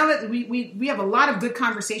 Now that we have a lot of good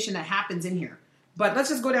conversation that happens in here. But let's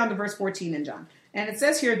just go down to verse 14 in John. And it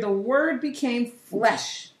says here, the word became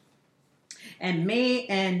flesh and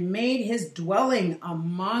made his dwelling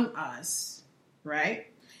among us. Right?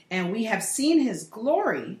 And we have seen his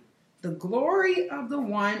glory, the glory of the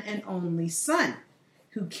one and only Son,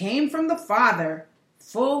 who came from the Father,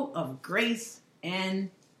 full of grace and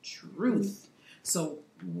truth. So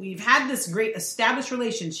we've had this great established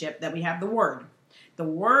relationship that we have the Word. The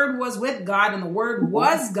Word was with God, and the Word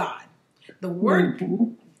was God. The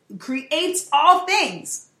Word creates all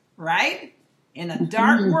things, right? In a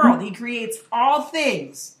dark world, he creates all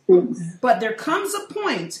things. But there comes a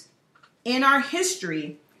point in our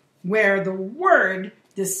history where the Word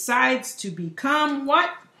decides to become what?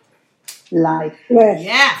 Life. Flesh.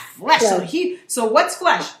 Yeah, flesh. So what's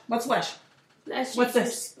flesh? What's flesh? That's What's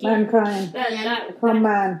this? Mankind. From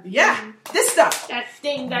man. Yeah, this stuff. That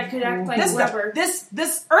thing that could act like This rubber.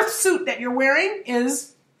 This earth suit that you're wearing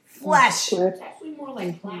is flesh, It's actually more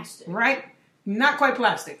like plastic. right? Not quite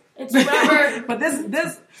plastic. It's rubber. But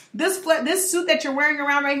this suit that you're wearing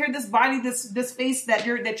around right here, this body, this face that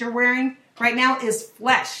you're wearing right now is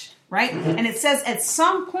flesh, right? And it says at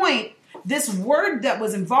some point, this word that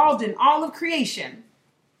was involved in all of creation,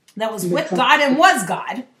 that was with God and was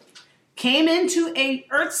God, came into a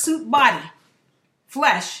earth suit body,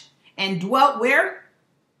 flesh, and dwelt where?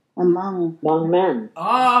 Among men.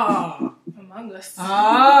 Oh. Among us.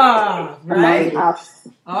 Ah, right. Among us.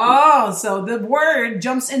 Oh, so the word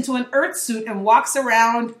jumps into an earth suit and walks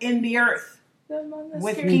around in the earth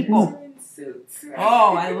with people. Suits, right?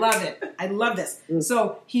 Oh, I love it. I love this.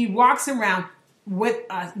 So he walks around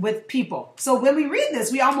with people. So when we read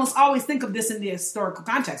this, we almost always think of this in the historical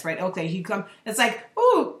context, right? Okay, it's like,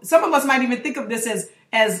 ooh, some of us might even think of this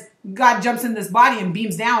as God jumps in this body and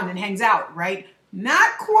beams down and hangs out, right?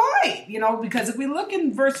 Not quite, because if we look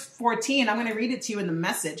in verse 14, I'm going to read it to you in the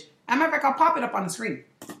Message. As a matter of fact, I'll pop it up on the screen.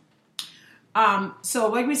 So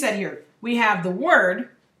like we said here, we have the Word,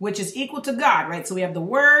 which is equal to God, right? So we have the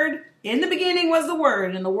Word. In the beginning was the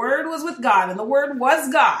Word, and the Word was with God, and the Word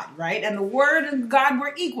was God, right? And the Word and God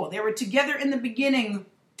were equal. They were together in the beginning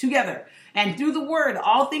together. And through the Word,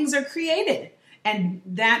 all things are created. And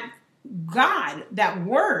that God, that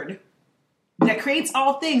Word, that creates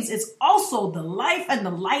all things is also the life and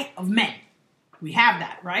the light of men. We have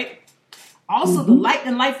that, right? Also the light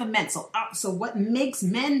and life of men. So what makes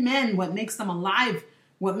men men, what makes them alive,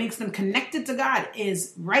 what makes them connected to God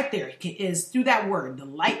is right there, is through that word, the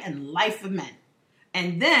light and life of men.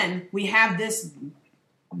 And then we have this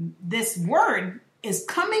word is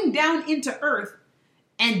coming down into earth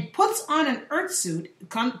and puts on an earth suit,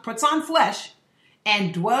 puts on flesh,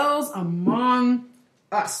 and dwells among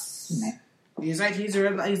us.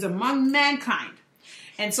 He's among mankind.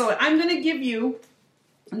 And so I'm going to give you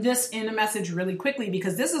this in a message really quickly,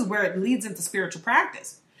 because this is where it leads into spiritual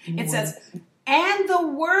practice. It says, and the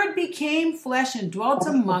word became flesh and dwelt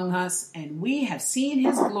among us, and we have seen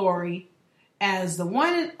his glory as the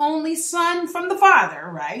one and only Son from the Father,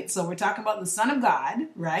 right? So we're talking about the Son of God,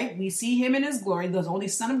 right? We see him in his glory, the only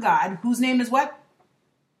Son of God, whose name is what?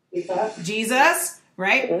 Jesus,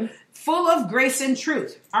 right? Full of grace and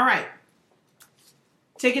truth. All right.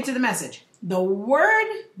 Take it to the message. The word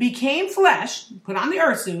became flesh, put on the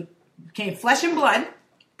earth suit, became flesh and blood,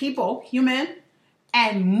 people, human,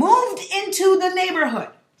 and moved into the neighborhood.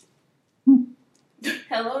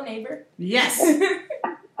 Hello, neighbor. Yes.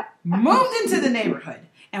 Moved into the neighborhood.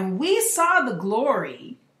 And we saw the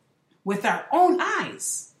glory with our own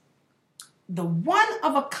eyes. The one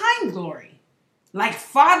of a kind glory. Like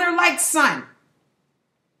father, like son.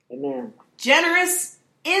 Amen. Generous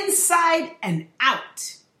inside and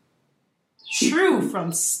out. True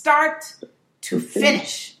from start to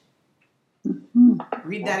finish.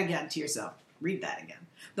 Read that again to yourself. Read that again.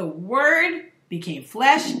 The word became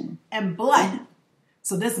flesh and blood.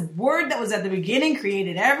 So this word that was at the beginning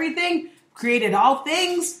created everything, created all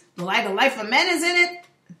things. The light of life of men is in it.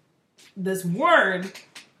 This word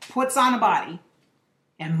puts on a body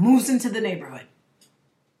and moves into the neighborhood.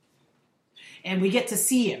 And we get to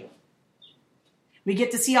see him. We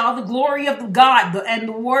get to see all the glory of the God and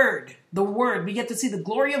the word. The word. We get to see the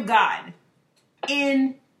glory of God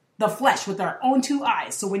in the flesh with our own two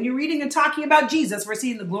eyes. So when you're reading and talking about Jesus, we're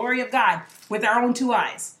seeing the glory of God with our own two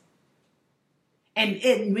eyes.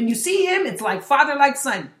 And when you see him, it's like father, like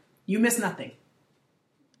son. You miss nothing.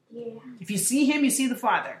 Yeah. If you see him, you see the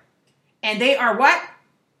Father. And they are what?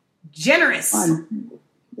 Generous.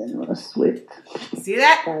 Generous with. See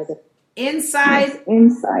that? Inside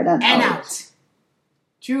and out.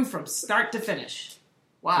 True from start to finish.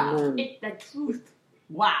 Wow. It's the truth.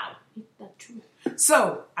 Wow. It's the truth.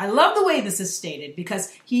 So, I love the way this is stated,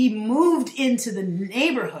 because he moved into the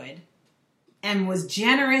neighborhood and was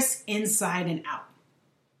generous inside and out.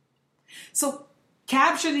 So,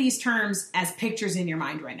 capture these terms as pictures in your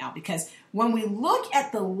mind right now, because when we look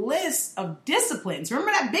at the list of disciplines,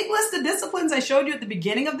 remember that big list of disciplines I showed you at the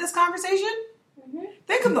beginning of this conversation? Mm-hmm.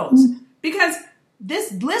 Think of those, because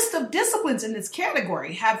this list of disciplines in this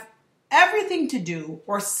category have everything to do,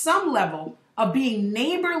 or some level of being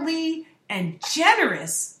neighborly and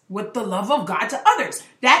generous with the love of God to others.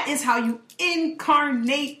 That is how you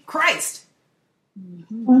incarnate Christ.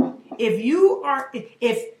 Mm-hmm.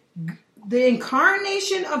 If the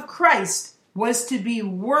incarnation of Christ was to be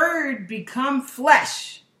word become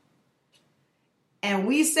flesh, and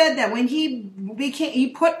we said that when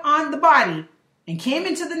he put on the body and came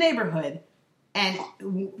into the neighborhood, and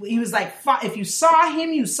he was like, if you saw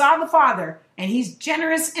him, you saw the Father, and he's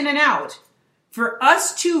generous in and out. For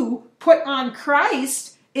us to put on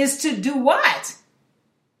Christ is to do what?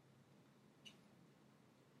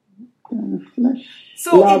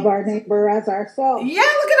 So love our neighbor as ourselves. Yeah,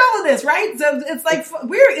 look at all of this, right? So it's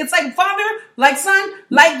like Father, like Son,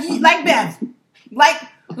 like Bev, like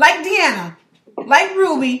Deanna, like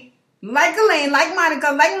Ruby, like Elaine, like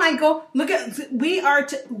Monica, like Michael. Look at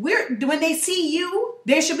when they see you,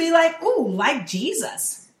 they should be like, ooh, like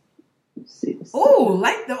Jesus. Oh,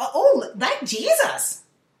 like Jesus.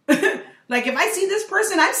 Like if I see this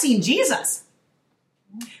person, I've seen Jesus.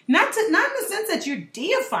 Not in the sense that you're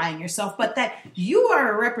deifying yourself, but that you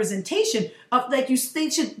are a representation of, like,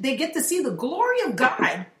 they get to see the glory of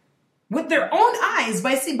God with their own eyes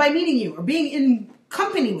by meeting you or being in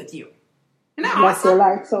company with you. Isn't that awesome? Let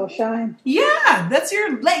your light so shine. Yeah, let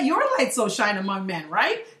your light so shine among men,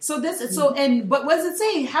 right? So but what does it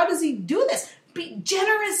say? How does he do this? Be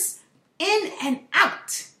generous in and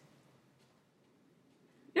out.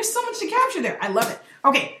 There's so much to capture there. I love it.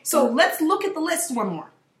 Okay, so let's look at the list one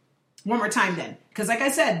more time then. Because like I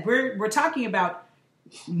said, we're talking about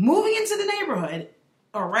moving into the neighborhood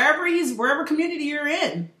or wherever community you're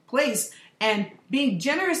in, place, and being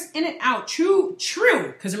generous in and out. True.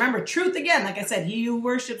 Because remember, truth again, like I said, he who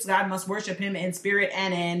worships God must worship him in spirit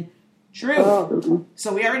and in truth. Oh.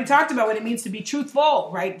 So we already talked about what it means to be truthful,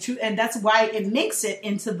 right? And that's why it makes it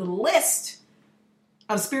into the list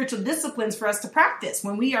of spiritual disciplines for us to practice.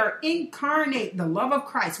 When we are incarnate the love of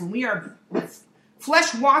Christ, when we are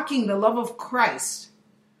flesh walking the love of Christ,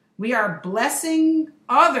 we are blessing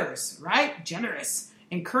others, right? Generous,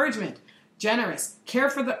 encouragement, generous, care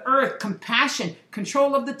for the earth, compassion,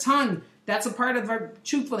 control of the tongue. That's a part of our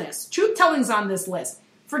truthfulness. Truth telling's on this list.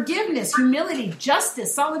 Forgiveness, humility,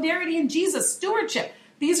 justice, solidarity in Jesus, stewardship.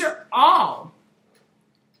 These are all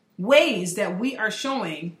ways that we are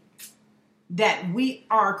showing that we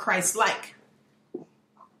are Christ-like.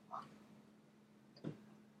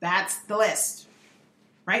 That's the list,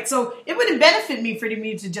 right? So it wouldn't benefit me for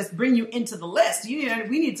me to just bring you into the list. We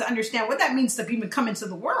need to understand what that means to even come into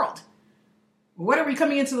the world. What are we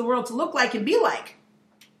coming into the world to look like and be like?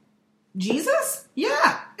 Jesus?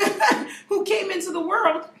 Yeah. Who came into the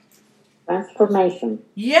world? Transformation.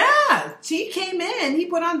 Yeah. He came in. He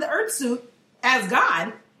put on the earth suit as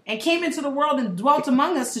God and came into the world and dwelt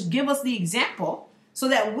among us to give us the example so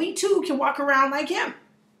that we too can walk around like him.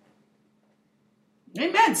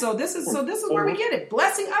 Amen. So this is where we get it.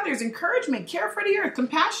 Blessing others, encouragement, care for the earth,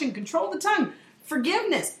 compassion, control the tongue,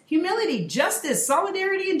 forgiveness, humility, justice,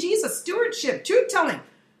 solidarity in Jesus, stewardship, truth telling.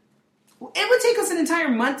 It would take us an entire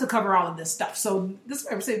month to cover all of this stuff. So this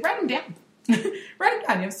I would say, write them down. Write them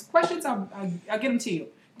down. If you have questions, I'll get them to you.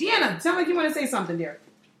 Deanna, sound like you want to say something there.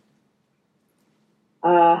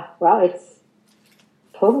 Well, it's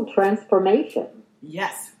total transformation.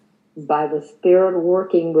 Yes. By the Spirit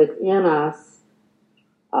working within us,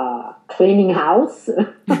 cleaning house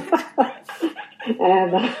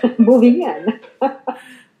and moving in.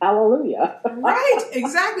 Hallelujah. Right,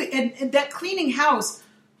 exactly. And that cleaning house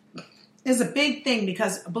is a big thing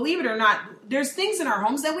because, believe it or not, there's things in our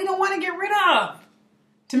homes that we don't want to get rid of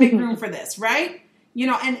to make room for this, right?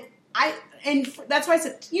 And that's why I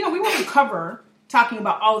said, we won't cover talking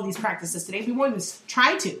about all of these practices today. We won't even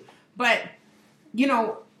try to, but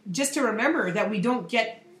just to remember that we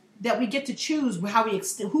get to choose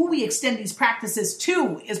who we extend these practices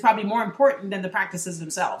to is probably more important than the practices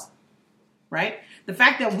themselves, right? The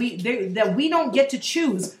fact that we don't get to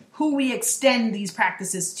choose who we extend these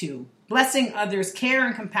practices to, blessing others, care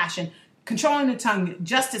and compassion, controlling the tongue,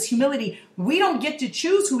 justice, humility. We don't get to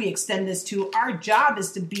choose who we extend this to. Our job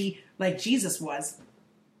is to be like Jesus was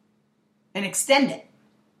and extend it.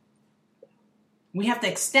 We have to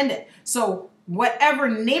extend it. So whatever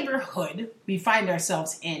neighborhood we find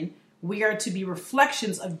ourselves in, we are to be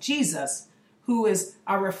reflections of Jesus, who is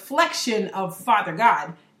a reflection of Father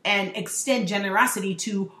God, and extend generosity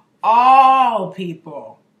to all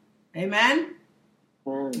people. Amen?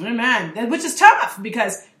 Amen. Which is tough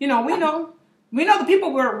because, we know the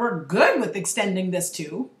people we're good with extending this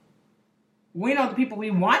to. We know the people we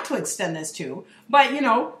want to extend this to. But,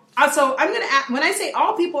 also I'm going to ask, when I say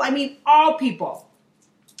all people, I mean all people.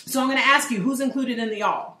 So I'm going to ask you, who's included in the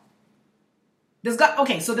all? Does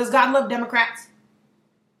God love Democrats?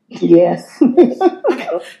 Yes. Okay.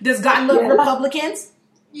 Does God love Republicans?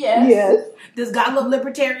 Yes. Yes. Does God love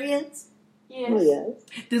libertarians? Yes.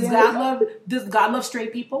 Yes. Does God love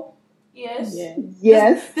straight people? Yes.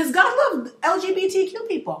 Yes. Does God love LGBTQ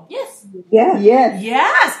people? Yes. Yes. Yes.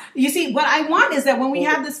 Yes. You see, what I want is that when we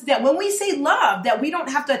have this, that when we say love, that we don't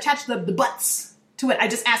have to attach the buts to it. I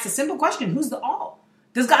just asked a simple question. Who's the all?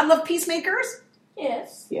 Does God love peacemakers?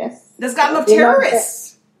 Yes. Yes. Does God love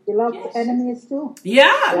terrorists? He loves Yes. enemies too.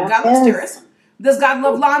 Yeah. God loves Yes. terrorists. Does God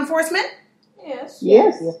love law enforcement? Yes.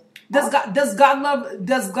 Yes. Does God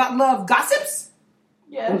love gossips?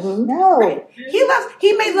 Yes. No. Right.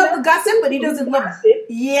 He may love the gossip, but he doesn't love.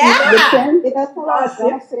 Yeah. He doesn't love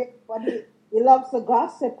gossip, but he loves the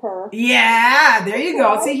gossiper. Yeah. There you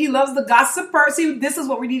go. See, he loves the gossiper. See, this is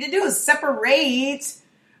what we need to do: is separate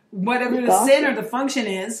whatever the sin or the function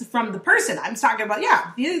is from the person. I'm talking about.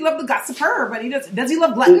 Yeah, he loves the gossiper, but he doesn't. Does he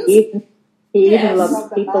love gluttons? He Yes. even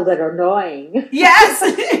loves people that are annoying. Yes.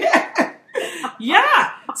 Yeah.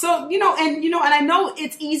 So, and I know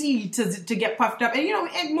it's easy to get puffed up. And,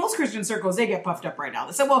 in most Christian circles, they get puffed up right now.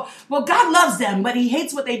 They say, well, God loves them, but he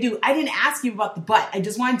hates what they do. I didn't ask you about the but. I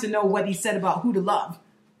just wanted to know what he said about who to love.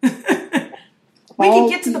 We can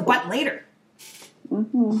get to the but later.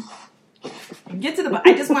 Get to the but.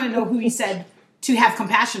 I just want to know who he said to have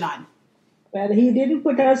compassion on. Well, he didn't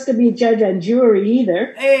put us to be judge and jury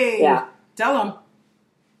either. Hey, Yeah. tell him.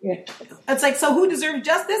 Yeah. It's like, so who deserves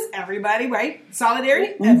justice? Everybody, right?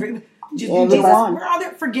 Solidarity? Everyone. We're all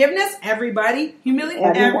there. Forgiveness? Everybody. Humility?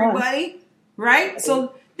 Everyone. Everybody. Right?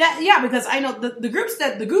 So because I know the groups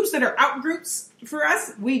that are out groups for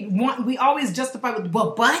us, we always justify with,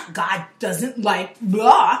 but God doesn't like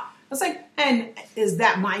blah. It's like, and is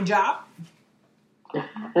that my job?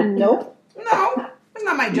 Nope. No, it's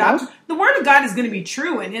not my job. The word of God is going to be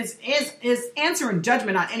true, and his answer and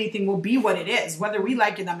judgment on anything will be what it is, whether we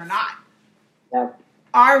like it or not. Yep.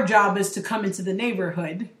 Our job is to come into the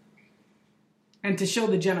neighborhood and to show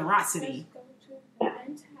the generosity,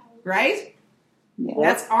 right? Yeah.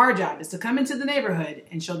 That's our job, is to come into the neighborhood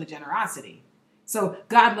and show the generosity. So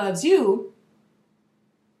God loves you.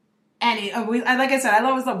 And like I said, I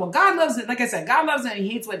love his love. Well, God loves it. Like I said, God loves it and he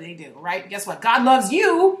hates what they do, right? Guess what? God loves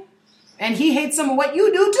you and he hates some of what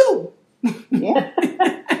you do too. Yeah.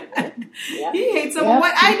 He hates some of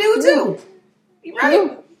what I do too.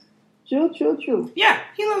 Right? True. Yeah,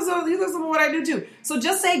 he loves some of what I do too. So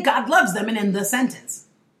just say God loves them and end the sentence.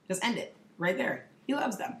 Just end it right there. He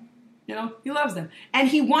loves them. He loves them. And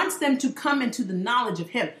he wants them to come into the knowledge of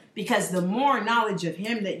him, because the more knowledge of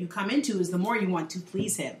him that you come into is the more you want to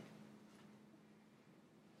please him.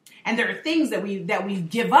 And there are things that we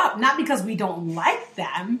give up, not because we don't like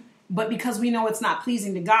them, but because we know it's not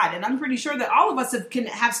pleasing to God. And I'm pretty sure that all of us can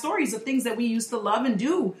have stories of things that we used to love and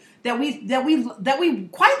do that we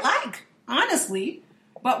quite like, honestly,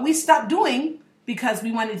 but we stopped doing because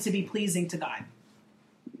we wanted to be pleasing to God.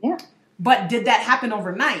 Yeah. But did that happen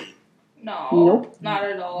overnight? No. Nope. Not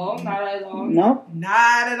at all. Nope.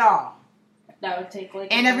 Not at all. That would take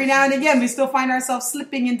And every now and again, we still find ourselves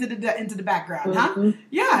slipping into the background, huh? Mhm.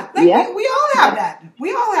 Yeah, Yeah. We all have that.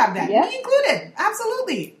 We all have that. Yeah. Me included.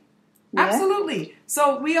 Absolutely. Yeah. Absolutely.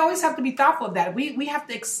 So we always have to be thoughtful of that. We have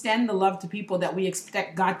to extend the love to people that we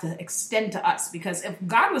expect God to extend to us. Because if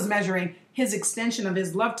God was measuring his extension of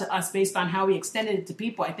his love to us based on how he extended it to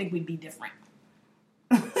people, I think we'd be different.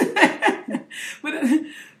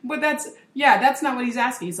 but that's not what he's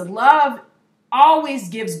asking. He said love always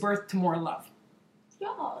gives birth to more love.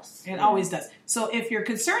 Yes. It always does. So if you're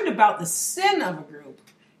concerned about the sin of a group,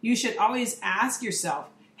 you should always ask yourself,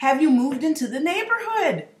 have you moved into the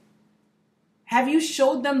neighborhood? Have you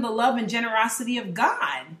showed them the love and generosity of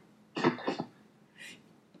God?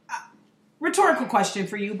 Rhetorical question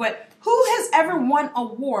for you, but who has ever won a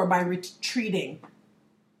war by retreating?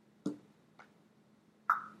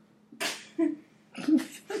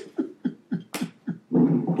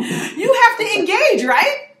 You have to engage,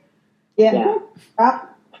 right? Yeah.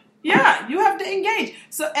 Yeah, you have to engage.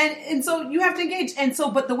 So and so you have to engage. And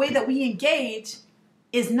so, but the way that we engage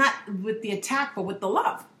is not with the attack, but with the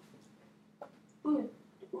love. Ooh,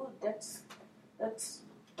 that's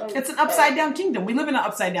It's an upside down kingdom. We live in an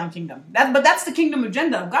upside down kingdom. But that's the kingdom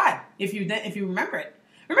agenda of God. If you remember it,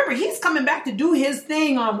 remember he's coming back to do his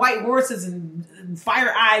thing on white horses and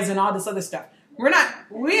fire eyes and all this other stuff. We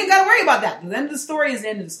ain't got to worry about that. The end of the story is the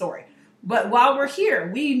end of the story. But while we're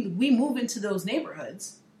here, we move into those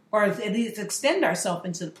neighborhoods, or at least extend ourselves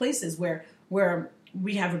into the places where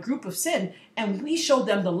we have a group of sin, and we show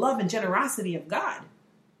them the love and generosity of God,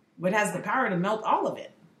 what has the power to melt all of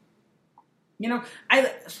it.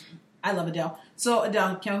 I love Adele. So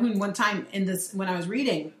Adele Calhoun, one time when I was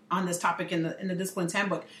reading on this topic in the Disciplines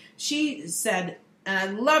Handbook, she said, and I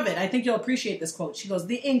love it, I think you'll appreciate this quote. She goes,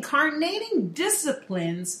 "The incarnating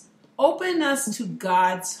disciplines open us to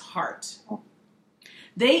God's heart.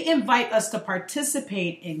 They invite us to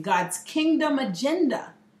participate in God's kingdom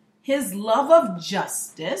agenda, his love of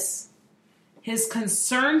justice, his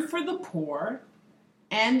concern for the poor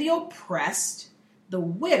and the oppressed, the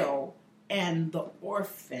widow and the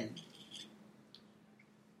orphan."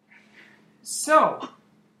 So,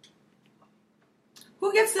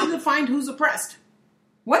 who gets to define who's oppressed?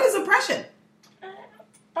 What is oppression?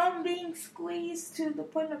 I'm being squeezed to the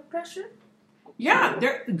point of pressure. Yeah,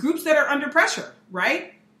 there are groups that are under pressure,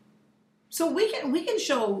 right? So we can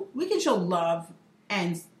show love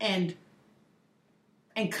and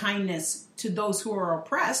kindness to those who are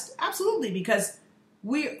oppressed, absolutely, because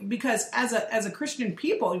as a Christian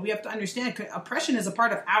people, we have to understand oppression is a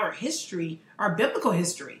part of our history, our biblical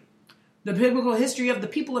history, the biblical history of the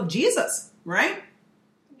people of Jesus, right?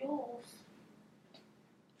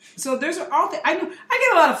 So there's all I know. I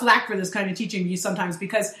get a lot of flack for this kind of teaching sometimes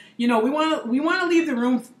because we want to leave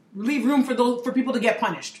room for people to get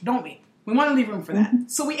punished, don't we? We want to leave room for that.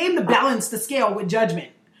 So we aim to balance the scale with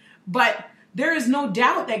judgment. But there is no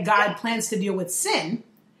doubt that God plans to deal with sin.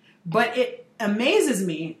 But it amazes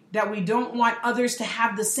me that we don't want others to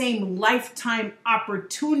have the same lifetime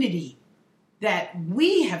opportunity that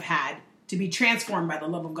we have had to be transformed by the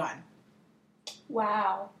love of God.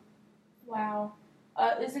 Wow.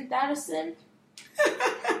 Isn't that a sin?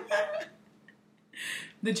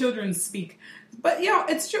 The children speak, but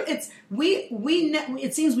it's true.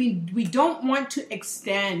 It seems we don't want to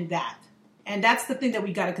extend that, and that's the thing that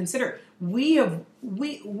we got to consider. We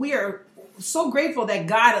are so grateful that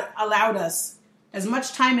God allowed us as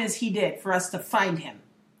much time as he did for us to find him.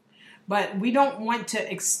 But we don't want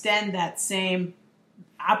to extend that same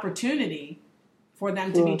opportunity for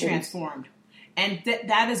them to be transformed. And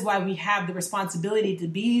that is why we have the responsibility to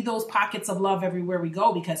be those pockets of love everywhere we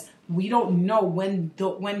go, because we don't know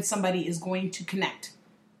when somebody is going to connect.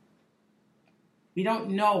 We don't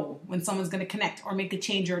know when someone's going to connect or make a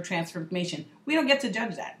change or a transformation. We don't get to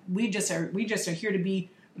judge that. We just are here to be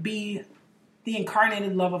the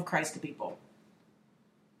incarnated love of Christ to people.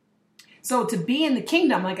 So to be in the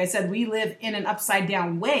kingdom, like I said, we live in an upside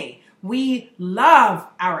down way. We love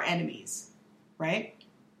our enemies, right?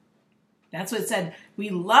 That's what it said. We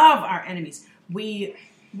love our enemies. We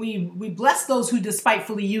bless those who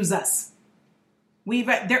despitefully use us.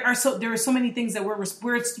 There are so many things that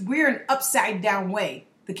we're an upside down way.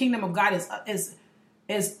 The kingdom of God is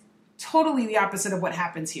totally the opposite of what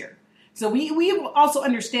happens here. So we also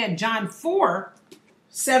understand John 4,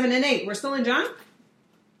 7 and 8. We're still in John?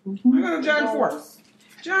 I'm going to John 4.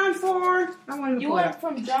 John 4. I wanted to You went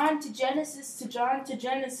from John to Genesis to John to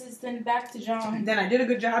Genesis, then back to John. Then I did a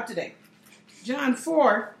good job today. John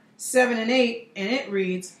 4, 7 and 8, and it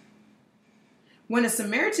reads, when a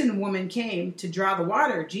Samaritan woman came to draw the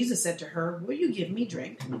water, Jesus said to her, will you give me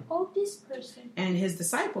drink? Oh, this person. And his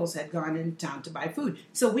disciples had gone in town to buy food.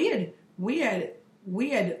 So we had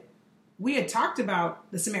talked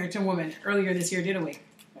about the Samaritan woman earlier this year, didn't we?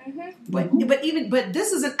 Mm-hmm. But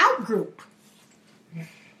this is an out group.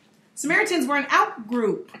 Samaritans were an out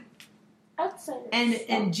group. Outsiders.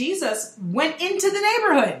 And Jesus went into the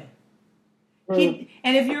neighborhood.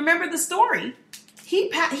 And if you remember the story,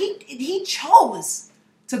 he chose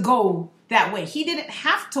to go that way. He didn't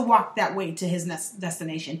have to walk that way to his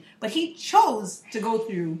destination, but he chose to go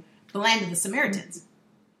through the land of the Samaritans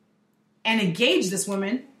and engage this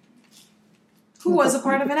woman who was a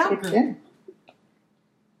part of an out-group.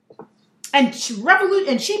 And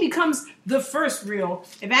she becomes the first real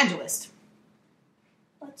evangelist.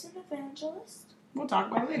 What's an evangelist? We'll talk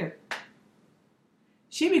about it later.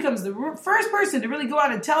 She becomes the first person to really go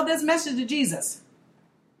out and tell this message to Jesus.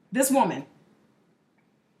 This woman.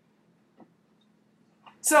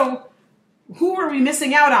 So, who are we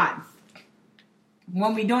missing out on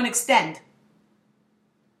when we don't extend?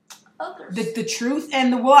 Others. The truth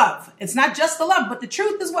and the love. It's not just the love, but the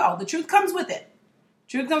truth as well. The truth comes with it.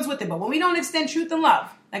 Truth comes with it. But when we don't extend truth and love,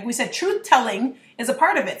 like we said, truth telling is a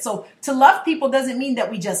part of it. So to love people doesn't mean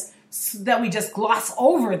that we just gloss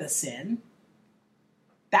over the sin.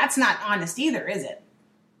 That's not honest either, is it?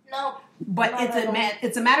 No. But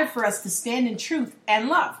it's a matter for us to stand in truth and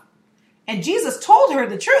love. And Jesus told her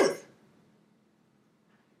the truth.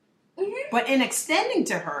 Mm-hmm. But in extending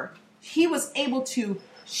to her, she was able to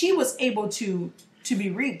be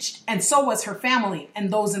reached, and so was her family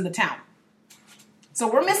and those in the town. So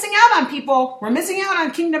we're missing out on people. We're missing out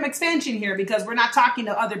on kingdom expansion here because we're not talking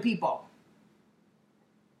to other people.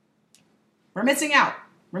 We're missing out.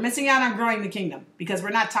 We're missing out on growing the kingdom because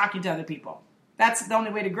we're not talking to other people. That's the only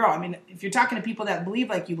way to grow. I mean, if you're talking to people that believe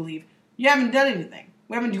like you believe, you haven't done anything.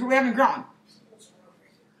 We haven't grown.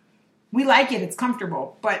 We like it. It's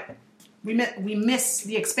comfortable, but we miss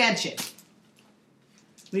the expansion.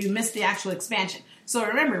 We miss the actual expansion. So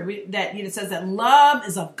remember that it says that love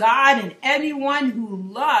is of God, and anyone who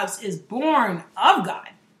loves is born of God.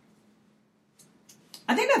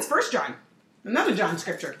 I think that's 1 John. Another John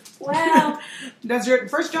scripture. Wow. That's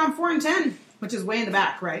 1 John 4 and 10, which is way in the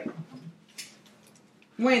back, right?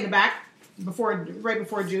 Way in the back, right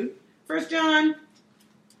before Jude. 1 John,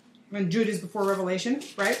 when Jude is before Revelation,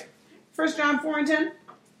 right? 1 John 4 and 10.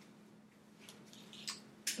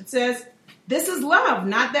 It says, this is love,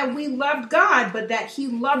 not that we loved God, but that he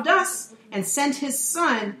loved us and sent his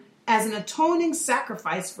son as an atoning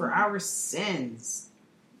sacrifice for our sins.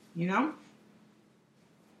 You know?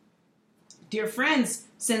 Dear friends,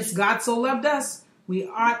 since God so loved us, we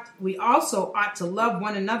also ought to love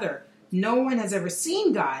one another. No one has ever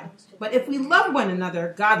seen God, but if we love one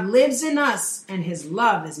another, God lives in us and his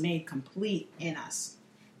love is made complete in us.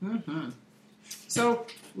 Mm-hmm. So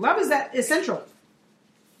love is central.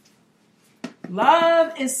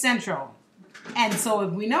 Love is central. And so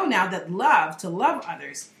we know now that to love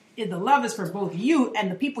others, the love is for both you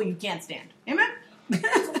and the people you can't stand. Amen?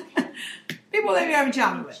 People that you're having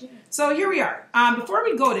challenge with. So here we are. Before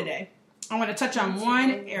we go today, I want to touch on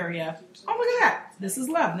one area. Oh, look at that. This is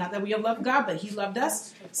love. Not that we have loved God, but he loved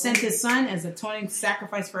us, sent his son as atoning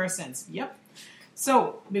sacrifice for our sins. Yep.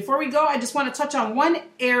 So before we go, I just want to touch on one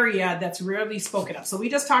area that's rarely spoken of. So we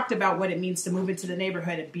just talked about what it means to move into the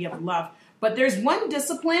neighborhood and be of love. But there's one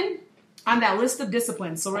discipline on that list of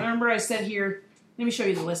disciplines. So remember I said here, let me show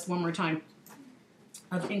you the list one more time.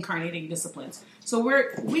 of incarnating disciplines. So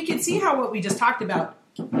we can see how what we just talked about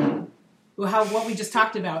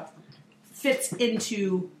fits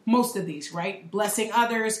into most of these, right? Blessing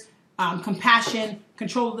others, compassion,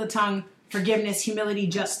 control of the tongue, forgiveness, humility,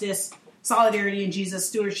 justice, solidarity in Jesus,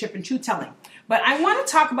 stewardship, and truth-telling. But I want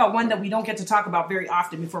to talk about one that we don't get to talk about very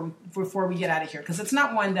often before we get out of here, because it's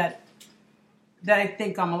not one that I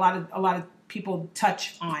think a lot of people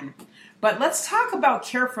touch on. But let's talk about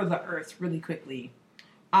care for the earth really quickly.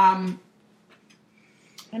 And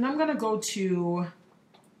I'm going to go to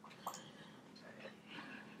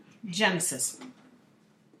Genesis.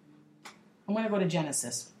 I'm going to go to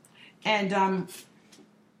Genesis. And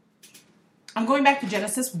I'm going back to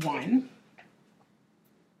Genesis 1.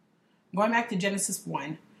 Going back to Genesis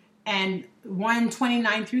 1 and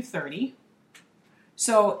 1:29 through 30.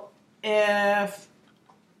 So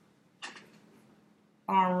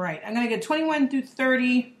all right, I'm going to get 21 through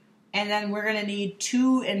 30, and then we're going to need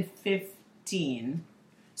 2 and 15.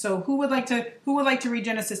 So who would like to read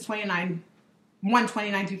Genesis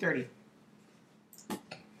 1:29 through 30?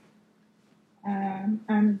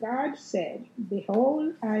 And God said,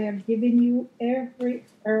 Behold, I have given you every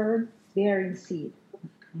herb bearing seed,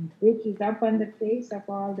 which is upon the face of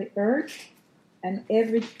all the earth, and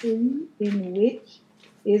every tree in which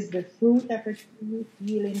is the fruit of a tree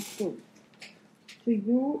yielding fruit. To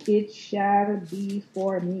you it shall be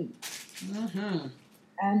for meat. Mm-hmm.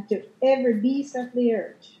 And to every beast of the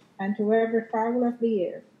earth, and to every fowl of the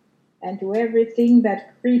air, and to everything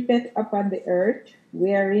that creepeth upon the earth,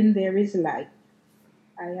 wherein there is life,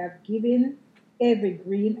 I have given every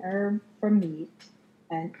green herb for meat.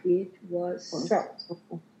 And it was so.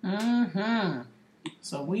 Mm-hmm.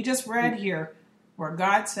 So we just read here where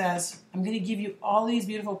God says, I'm going to give you all these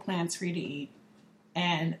beautiful plants for you to eat,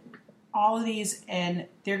 and all of these, and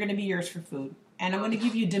they're going to be yours for food. And I'm going to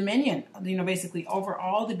give you dominion, basically over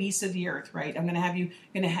all the beasts of the earth, right? I'm going to have you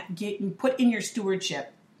put in your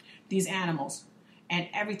stewardship these animals and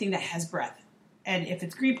everything that has breath. And if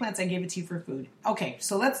it's green plants, I gave it to you for food. Okay,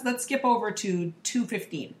 so let's skip over to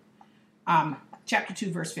 2:15. Chapter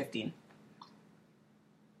 2, verse 15.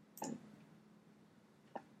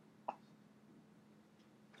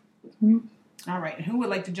 All right, and who would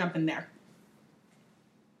like to jump in there?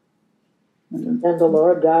 Then the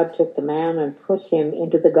Lord God took the man and put him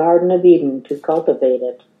into the Garden of Eden to cultivate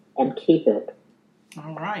it and keep it.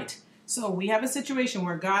 All right. So we have a situation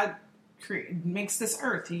where God makes this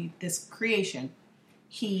earth, this creation.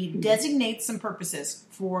 He designates some purposes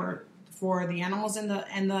for the animals and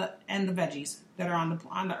the veggies that are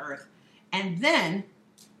on the earth, and then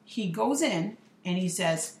he goes in and he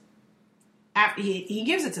says, he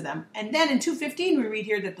gives it to them, and then in 2:15 we read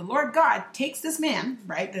here that the Lord God takes this man,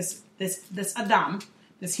 right, this Adam,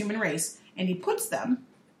 this human race, and he puts them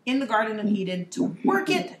in the Garden of Eden to work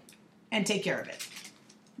it and take care of it.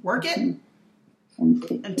 Work it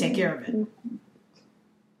and take care of it.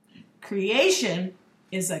 Creation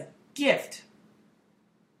is a gift.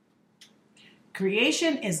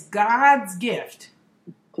 Creation is God's gift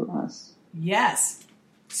to us. Yes.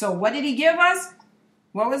 So what did he give us?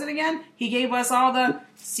 What was it again? He gave us all the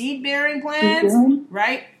seed-bearing plants,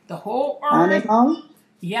 right? The whole earth. Animal.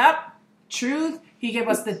 Yep. Truth. He gave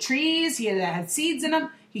us the trees. He had seeds in them.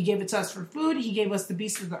 He gave it to us for food. He gave us the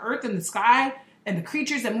beasts of the earth and the sky and the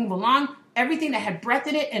creatures that move along. Everything that had breath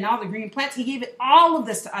in it and all the green plants. He gave it all of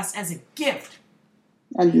this to us as a gift.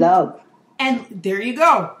 And love. And there you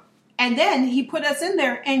go. And then he put us in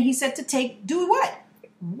there and he said to do what?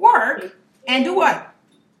 Work and do what?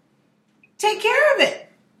 Take care of it.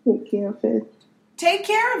 Take care of it. Take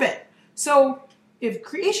care of it. So if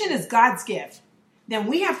creation is God's gift, then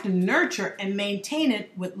we have to nurture and maintain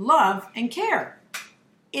it with love and care.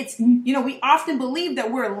 It's, we often believe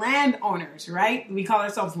that we're landowners, right? We call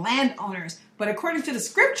ourselves landowners. But according to the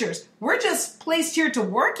scriptures, we're just placed here to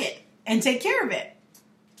work it and take care of it.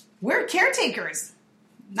 We're caretakers,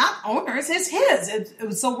 not owners. It's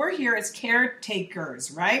his. So we're here as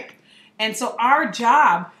caretakers, right? And so our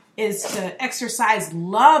job is to exercise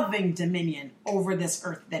loving dominion over this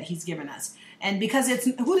earth that he's given us. And because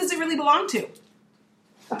who does it really belong to?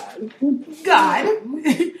 God,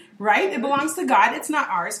 right? It belongs to God. It's not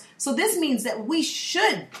ours. So this means that we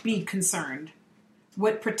should be concerned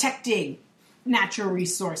with protecting natural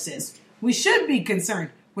resources. We should be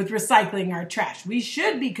concerned with recycling our trash. We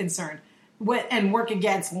should be concerned with and work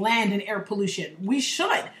against land and air pollution. We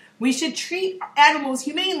should treat animals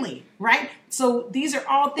humanely, right? So these are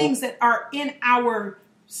all things that are in our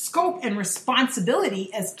scope and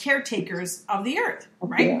responsibility as caretakers of the earth,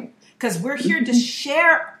 right? Because we're here to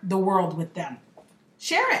share the world with them.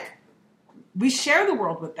 Share it. We share the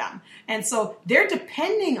world with them. And so they're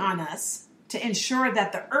depending on us to ensure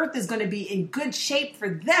that the earth is going to be in good shape for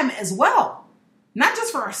them as well. Not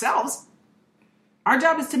just for ourselves. Our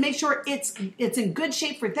job is to make sure it's in good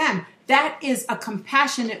shape for them. That is a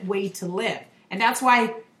compassionate way to live. And that's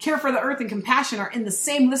why care for the earth and compassion are in the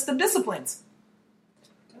same list of disciplines.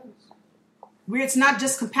 Where it's not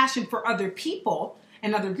just compassion for other people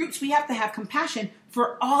and other groups. We have to have compassion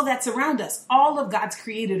for all that's around us. All of God's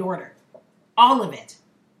created order. All of it.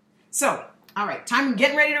 So, all right,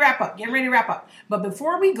 getting ready to wrap up. But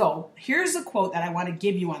before we go, here's a quote that I want to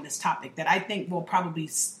give you on this topic that I think will probably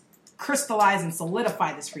crystallize and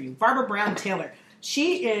solidify this for you. Barbara Brown Taylor.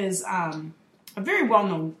 She is a very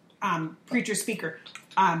well-known preacher, speaker.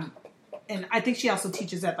 And I think she also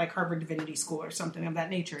teaches at like Harvard Divinity School or something of that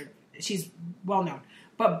nature. She's well-known.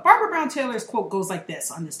 But Barbara Brown Taylor's quote goes like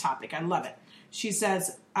this on this topic. I love it. She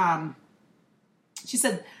said,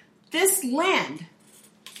 "This land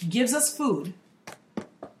gives us food,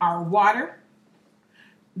 our water,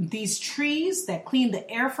 these trees that clean the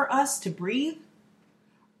air for us to breathe,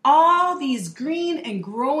 all these green and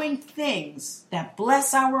growing things that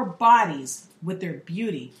bless our bodies with their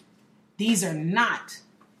beauty. These are not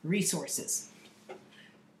resources.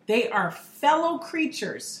 They are fellow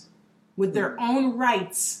creatures with their own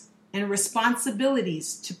rights and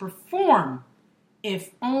responsibilities to perform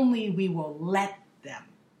if only we will let them."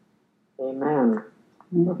 Amen.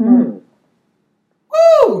 Mm-hmm.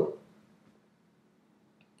 Woo!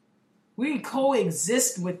 We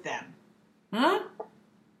coexist with them. Huh?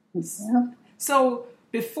 Yeah. So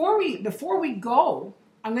before we go,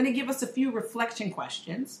 I'm going to give us a few reflection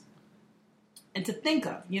questions and to think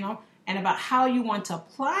of, and about how you want to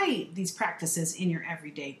apply these practices in your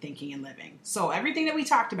everyday thinking and living. So everything that we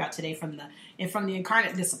talked about today from the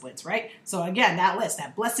incarnate disciplines, right? So again, that list,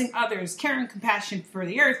 that blessing others, caring, compassion for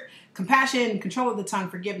the earth, compassion, control of the tongue,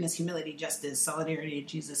 forgiveness, humility, justice, solidarity,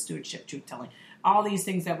 Jesus, stewardship, truth telling, all these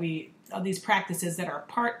things all these practices that are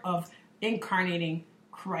part of incarnating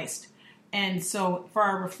Christ. And so for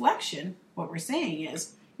our reflection, what we're saying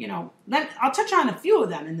is, I'll touch on a few of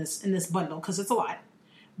them in this bundle because it's a lot.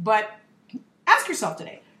 But ask yourself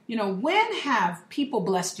today, when have people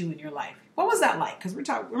blessed you in your life? What was that like? Because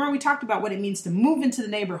remember we talked about what it means to move into the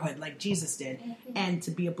neighborhood like Jesus did and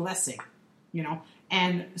to be a blessing,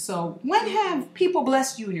 And so when have people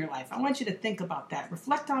blessed you in your life? I want you to think about that.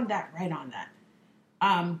 Reflect on that, write on that.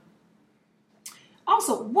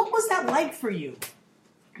 Also, what was that like for you?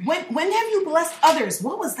 When have you blessed others?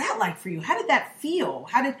 What was that like for you? How did that feel?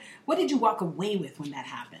 What did you walk away with when that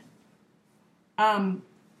happened?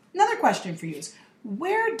 Another question for you is,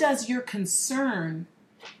 where does your concern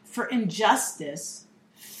for injustice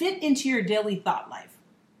fit into your daily thought life?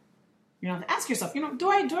 Ask yourself, do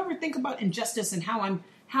I ever think about injustice and how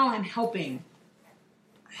I'm helping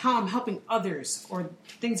others or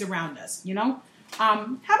things around us?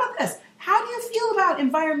 How about this? How do you feel about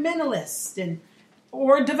environmentalists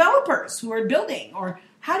or developers who are building? Or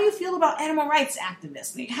how do you feel about animal rights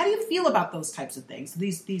activists? How do you feel about those types of things,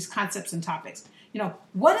 these concepts and topics?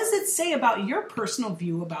 What does it say about your personal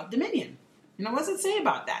view about dominion? What does it say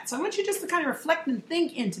about that? So I want you just to kind of reflect and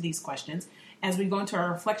think into these questions as we go into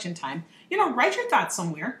our reflection time. Write your thoughts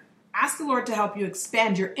somewhere. Ask the Lord to help you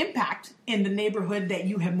expand your impact in the neighborhood that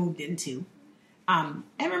you have moved into. And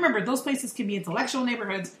remember, those places could be intellectual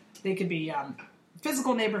neighborhoods. They could be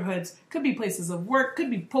physical neighborhoods, could be places of work,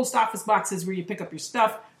 could be post office boxes where you pick up your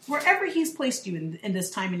stuff, wherever he's placed you in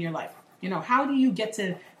this time in your life. How do you get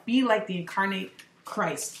to be like the incarnate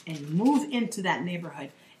Christ and move into that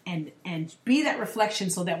neighborhood and be that reflection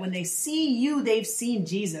so that when they see you, they've seen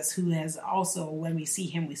Jesus, who has also, when we see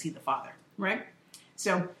him, we see the Father, right?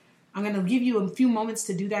 So I'm going to give you a few moments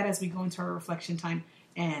to do that as we go into our reflection time.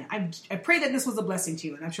 And I pray that this was a blessing to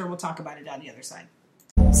you, and I'm sure we'll talk about it on the other side.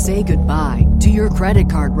 Say goodbye to your credit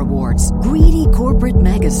card rewards. Greedy corporate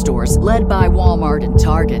mega stores, led by Walmart and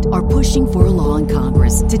Target, are pushing for a law in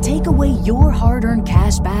Congress to take away your hard-earned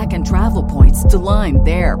cash back and travel points to line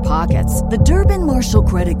their pockets. The Durbin-Marshall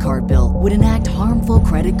credit card bill would enact harmful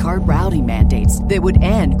credit card routing mandates that would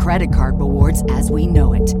end credit card rewards as we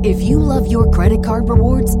know it. If you love your credit card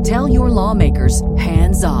rewards, tell your lawmakers,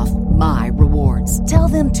 hands off my rewards. Tell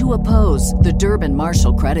them to oppose the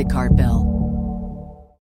Durbin-Marshall credit card bill.